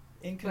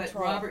 in control. But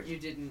Robert, you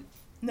didn't.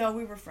 No,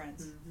 we were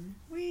friends.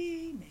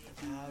 We made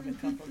out a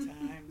couple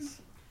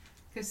times.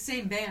 Because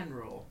same band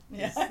rule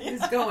is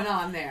Yeah. going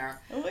on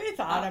there. We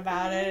thought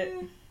about it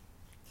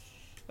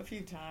a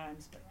few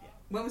times, but yeah.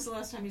 When was the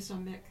last time you saw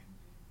Mick?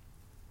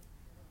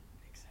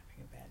 Mick's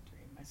having a bad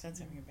dream. My son's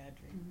having a bad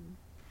dream.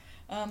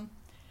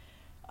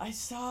 I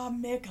saw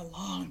Mick a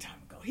long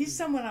time ago. He's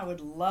someone I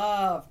would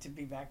love to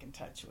be back in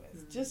touch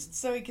with, just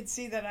so he could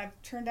see that I've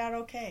turned out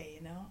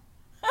okay,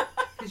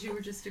 Because you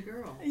were just a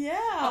girl.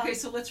 Yeah. Okay,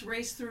 so let's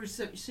race through.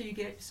 So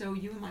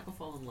you and Michael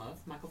fall in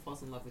love. Michael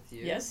falls in love with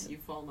you. Yes. You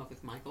fall in love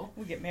with Michael.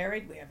 We get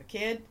married. We have a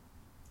kid.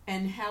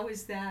 And how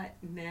is that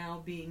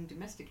now being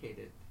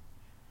domesticated?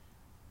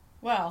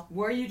 Well,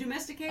 were you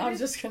domesticated? I was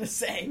just going to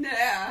say.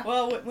 Yeah.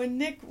 Well, when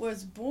Nick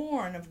was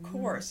born, of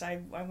course,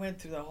 I went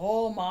through the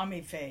whole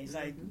mommy phase.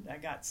 I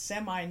got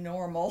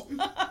semi-normal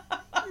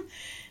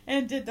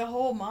and did the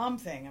whole mom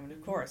thing. I mean,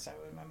 of course, I'm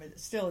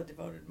still a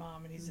devoted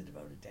mom, and he's a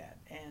devoted dad.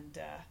 And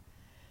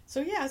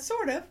so, yeah,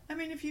 sort of. I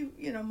mean, if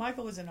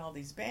Michael was in all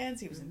these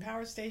bands. He was in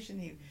Power Station.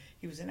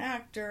 He was an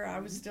actor. I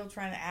was still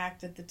trying to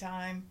act at the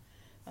time.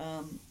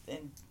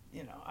 And,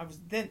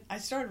 I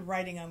started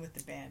writing on with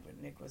the band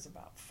when Nick was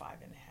about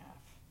 5 and a half.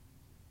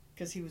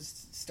 Because he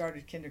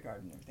started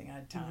kindergarten and everything. I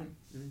had time.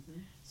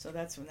 So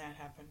that's when that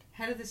happened.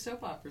 How did the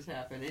soap operas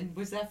happen? And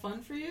was that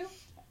fun for you?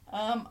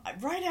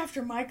 Right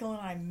after Michael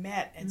and I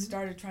met and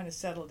started trying to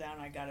settle down,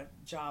 I got a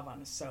job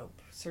on a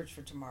soap, Search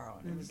for Tomorrow.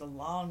 And it was a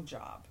long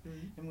job.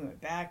 And we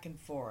went back and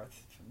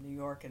forth from New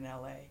York and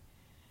L.A.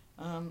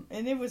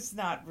 And it was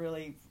not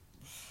really...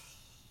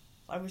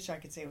 I wish I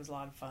could say it was a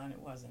lot of fun. It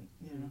wasn't.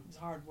 It was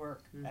hard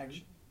work,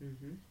 actually.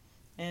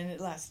 And it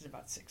lasted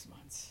about 6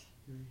 months.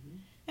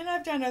 And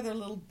I've done other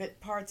little bit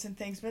parts and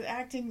things, but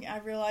acting, I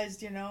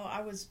realized,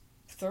 I was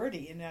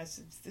 30, and I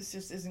said, this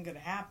just isn't going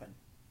to happen.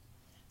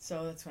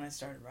 So that's when I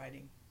started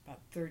writing,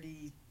 about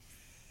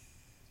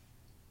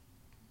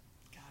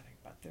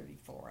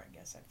 34, I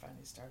guess, I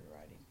finally started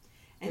writing.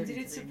 And did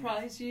it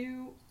surprise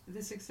you,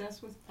 the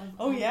success of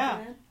Oh, yeah,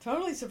 the band?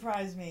 Totally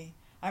surprised me.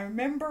 I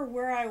remember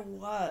where I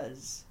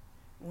was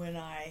when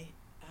I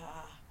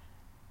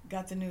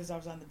got the news I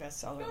was on the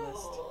bestseller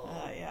list.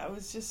 Yeah, it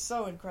was just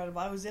so incredible.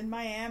 I was in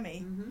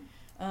Miami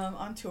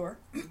on tour,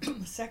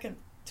 second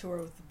tour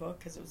with the book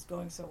because it was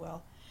going so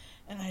well.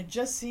 And I had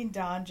just seen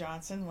Don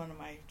Johnson, one of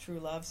my true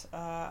loves,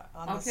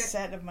 on the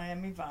set of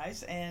Miami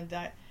Vice. And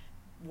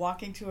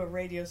walking to a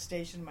radio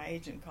station, my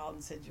agent called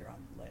and said, "You're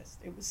on the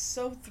list." It was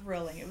so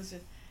thrilling. It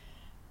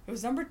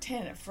was number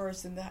 10 at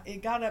first, and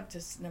it got up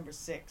to number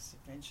 6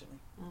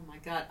 eventually. Oh, my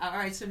God. All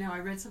right, so now I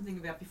read something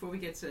about, before we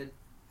get to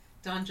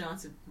Don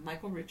Johnson,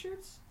 Michael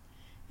Richards?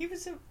 He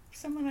was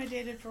someone I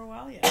dated for a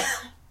while, yeah.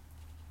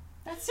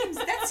 That seems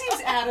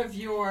out of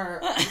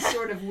your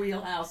sort of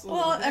wheelhouse a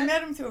little bit. I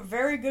met him through a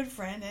very good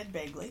friend, Ed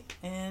Begley,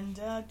 and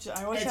I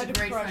always had a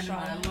crush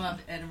on him. I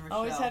loved Ed and Rochelle. I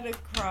always had a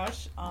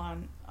crush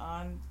on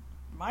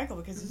Michael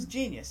because he's a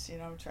genius.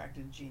 I'm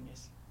attracted to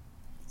genius.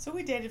 So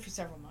we dated for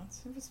several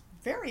months. It was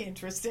very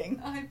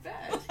interesting. I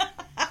bet.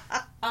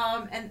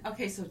 And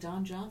okay, so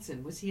Don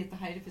Johnson, was he at the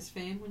height of his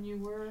fame when you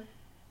were?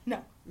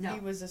 No. No. He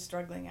was a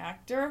struggling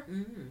actor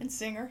Mm-hmm. and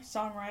singer,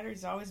 songwriter.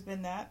 He's always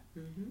been that.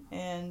 Mm-hmm.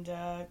 And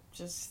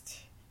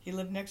he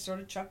lived next door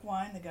to Chuck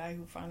Wine, the guy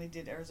who finally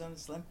did Arizona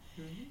Slim.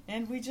 Mm-hmm.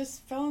 And we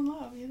just fell in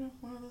love,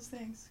 one of those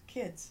things.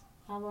 Kids.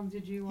 How long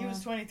did you? He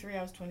was 23,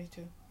 I was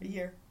 22. A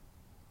year.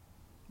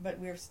 But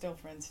we're still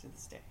friends to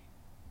this day.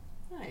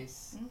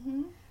 Nice.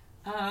 Mm-hmm.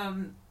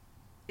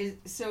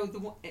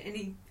 So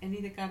any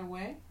that got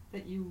away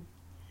that you,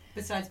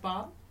 besides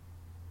Bob?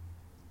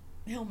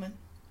 Hillman.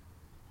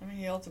 I mean,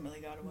 he ultimately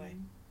got away.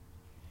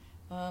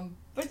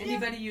 But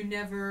Anybody you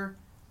never,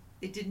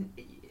 did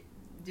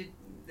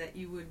that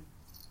you would.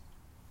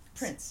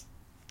 Prince.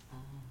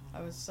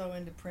 I was so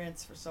into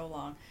Prince for so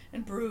long.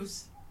 And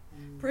Bruce.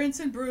 Mm. Prince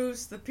and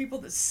Bruce, the people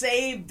that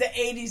saved the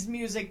 80s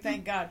music,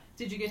 thank God.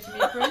 Did you get to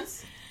meet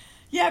Prince?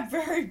 Yeah,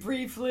 very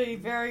briefly.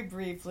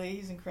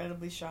 He's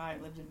incredibly shy.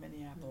 I lived in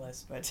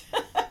Minneapolis, but...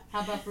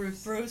 How about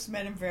Bruce? Bruce,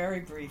 met him very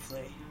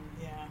briefly,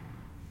 yeah.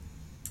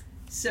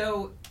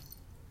 So,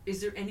 is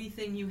there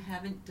anything you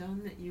haven't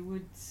done that you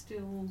would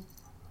still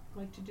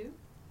like to do?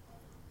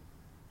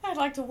 I'd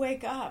like to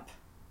wake up.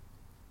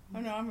 Oh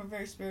no, I'm a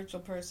very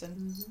spiritual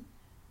person.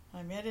 Mm-hmm.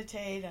 I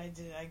meditate,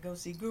 I go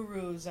see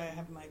gurus, I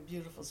have my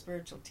beautiful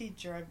spiritual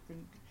teacher.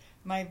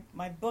 My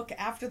book,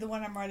 after the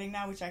one I'm writing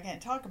now, which I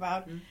can't talk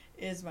about,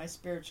 is my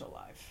spiritual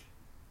life.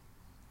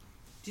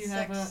 Do you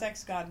have a...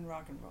 Sex, God, and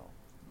Rock and Roll.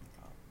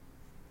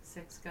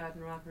 Sex, God,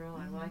 and Rock and Roll,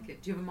 Mm-hmm. I like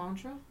it. Do you have a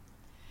mantra?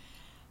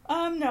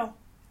 No,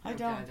 I Okay,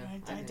 don't.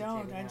 I I don't.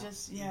 I meditate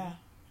just, without.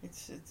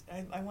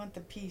 I want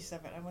the peace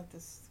of it. I want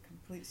this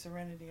complete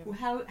serenity of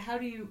Well, it. how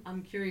do you?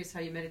 I'm curious how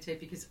you meditate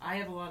because I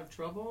have a lot of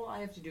trouble. I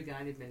have to do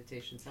guided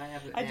meditations.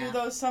 I do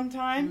those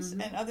sometimes,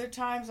 Mhm. and other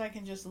times I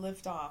can just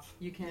lift off.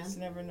 You can. You just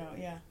never know.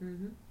 Yeah.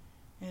 Mm-hmm.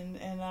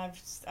 And I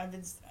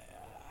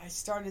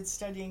started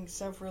studying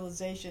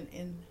self-realization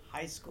in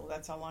high school.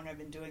 That's how long I've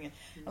been doing it.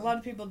 Mm-hmm. A lot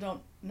of people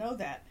don't know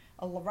that.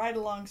 Right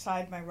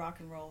alongside my rock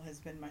and roll has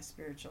been my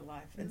spiritual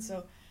life, and Mm-hmm.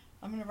 so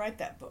I'm going to write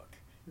that book.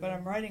 But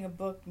I'm writing a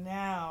book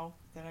now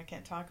that I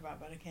can't talk about,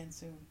 but I can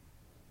soon.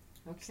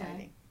 Okay.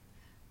 Exciting.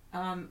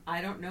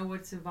 I don't know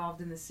what's involved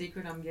in The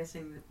Secret. I'm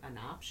guessing that an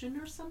option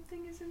or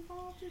something is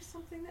involved, or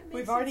something that makes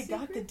We've it already secret?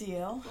 got the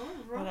deal, Oh,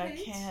 but I right.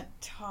 can't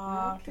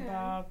talk Okay.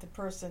 about the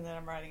person that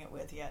I'm writing it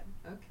with yet.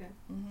 Okay.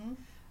 Hmm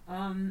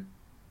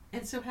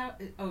And so how?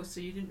 Oh,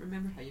 so you didn't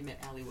remember how you met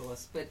Allie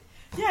Willis, but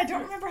Yeah, I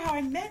don't remember how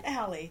I met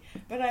Allie,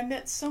 but I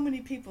met so many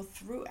people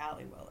through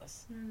Allie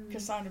Willis. Mm.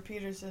 Cassandra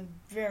Peterson,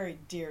 very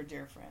dear,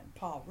 dear friend.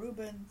 Paul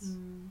Rubens,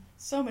 Mm.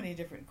 so many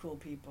different cool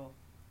people.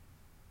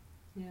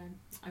 Yeah,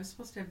 I was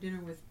supposed to have dinner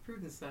with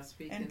Prudence last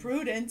week. And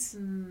Prudence,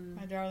 Mm.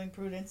 my darling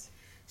Prudence.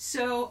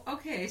 So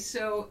okay,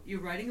 so you're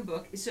writing a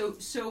book.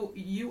 So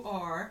you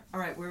are all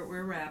right.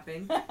 We're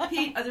wrapping.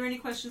 Pete, are there any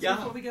questions Yeah.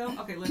 before we go?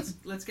 Okay, let's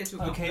get to a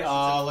couple Okay,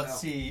 questions. let's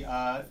see.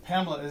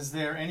 Pamela, is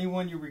there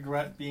anyone you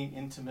regret being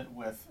intimate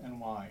with and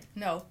why?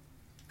 No.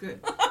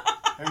 Good.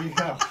 There you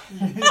go.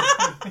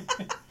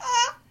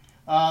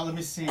 Let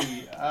me see.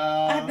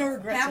 I have no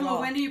regrets at Pamela, all.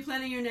 when are you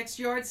planning your next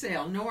yard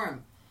sale?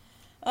 Norm,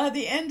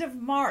 The end of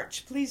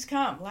March, please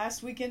come.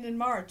 Last weekend in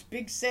March,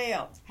 big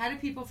sale. how do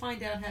people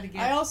find out how to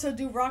get? I also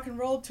do rock and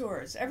roll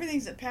tours.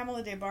 Everything's at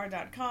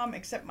PamelaDeBar.com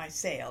except my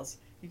sales.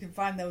 You can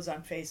find those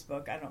on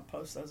Facebook. I don't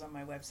post those on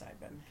my website,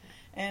 but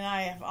and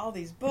I have all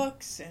these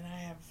books, and I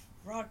have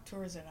rock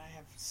tours, and I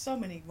have so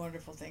many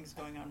wonderful things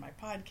going on. My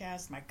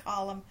podcast, my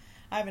column.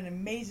 I have an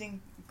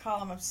amazing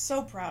column. I'm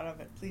so proud of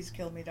it.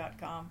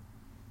 PleaseKillMe.com.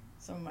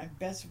 Some of my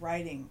best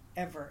writing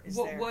ever is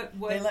there. What?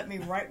 They let me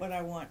write what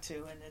I want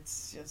to, and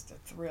it's just a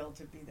thrill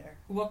to be there.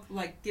 What?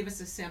 Like, give us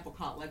a sample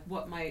column. Like,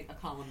 what might a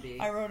column be?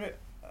 I wrote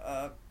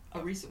A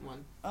recent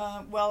one.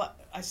 well,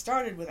 I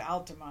started with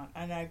Altamont,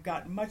 and I've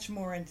got much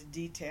more into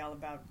detail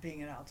about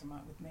being at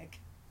Altamont with Mick.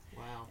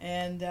 Wow.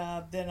 And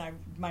then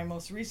my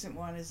most recent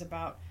one is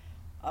about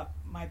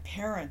my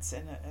parents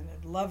and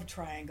a love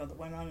triangle that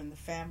went on in the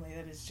family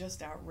that is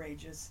just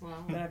outrageous, Wow.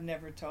 that I've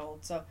never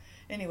told. So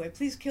anyway,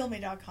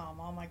 PleaseKillMe.com,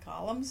 all my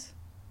columns.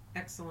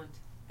 Excellent.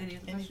 Any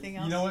other Anything questions?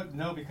 else? You know what?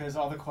 No, because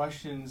all the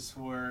questions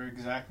were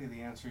exactly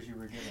the answers you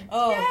were giving.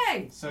 Oh,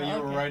 Yay! So you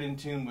were okay. right in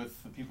tune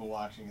with the people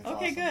watching. It's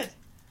Okay, awesome. good.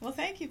 Well,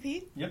 thank you,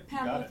 Pete. Yep, you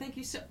Pamela, got it. thank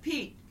you so.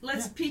 Pete,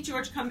 let's Yeah. Pete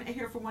George come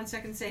here for 1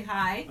 second. Say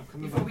hi I'm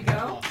coming before we back.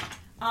 go.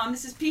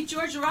 This is Pete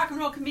George, the rock and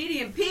roll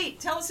comedian. Pete,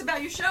 tell us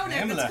about your show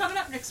Pamela. that's coming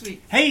up next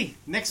week. Hey,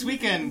 next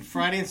weekend,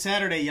 Friday and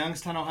Saturday,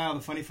 Youngstown, Ohio, the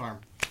Funny Farm.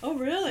 Oh,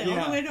 really? All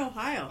Yeah. the way to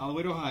Ohio. All the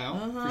way to Ohio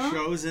Uh-huh. for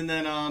shows, and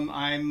then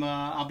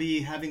I'll be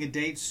having a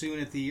date soon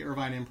at the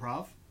Irvine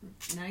Improv.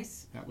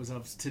 Nice. That was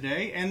of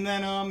today, and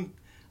then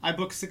I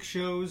booked 6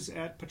 shows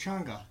at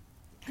Pachanga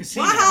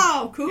Casino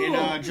Wow, cool.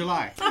 in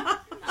July.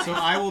 So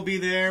I will be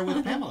there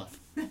with Pamela.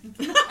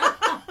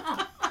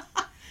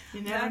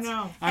 You never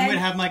know. I'm going And- to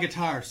have my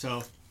guitar,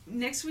 so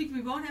Next week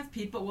we won't have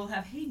Pete, but we'll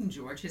have Hayden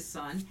George, his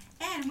son,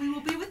 and we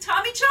will be with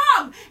Tommy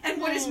Chong.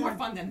 And what is more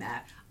fun than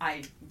that?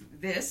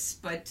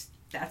 But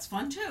that's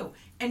fun too.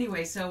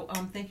 Anyway, so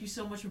thank you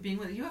so much for being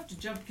with us. You have to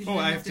jump because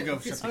I have to go.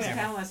 Because Okay.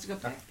 Pamela has to go.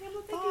 Pamela,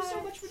 thank you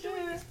so much for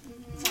doing this.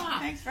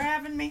 Thanks for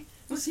having me.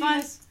 It was See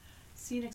fun. See you next.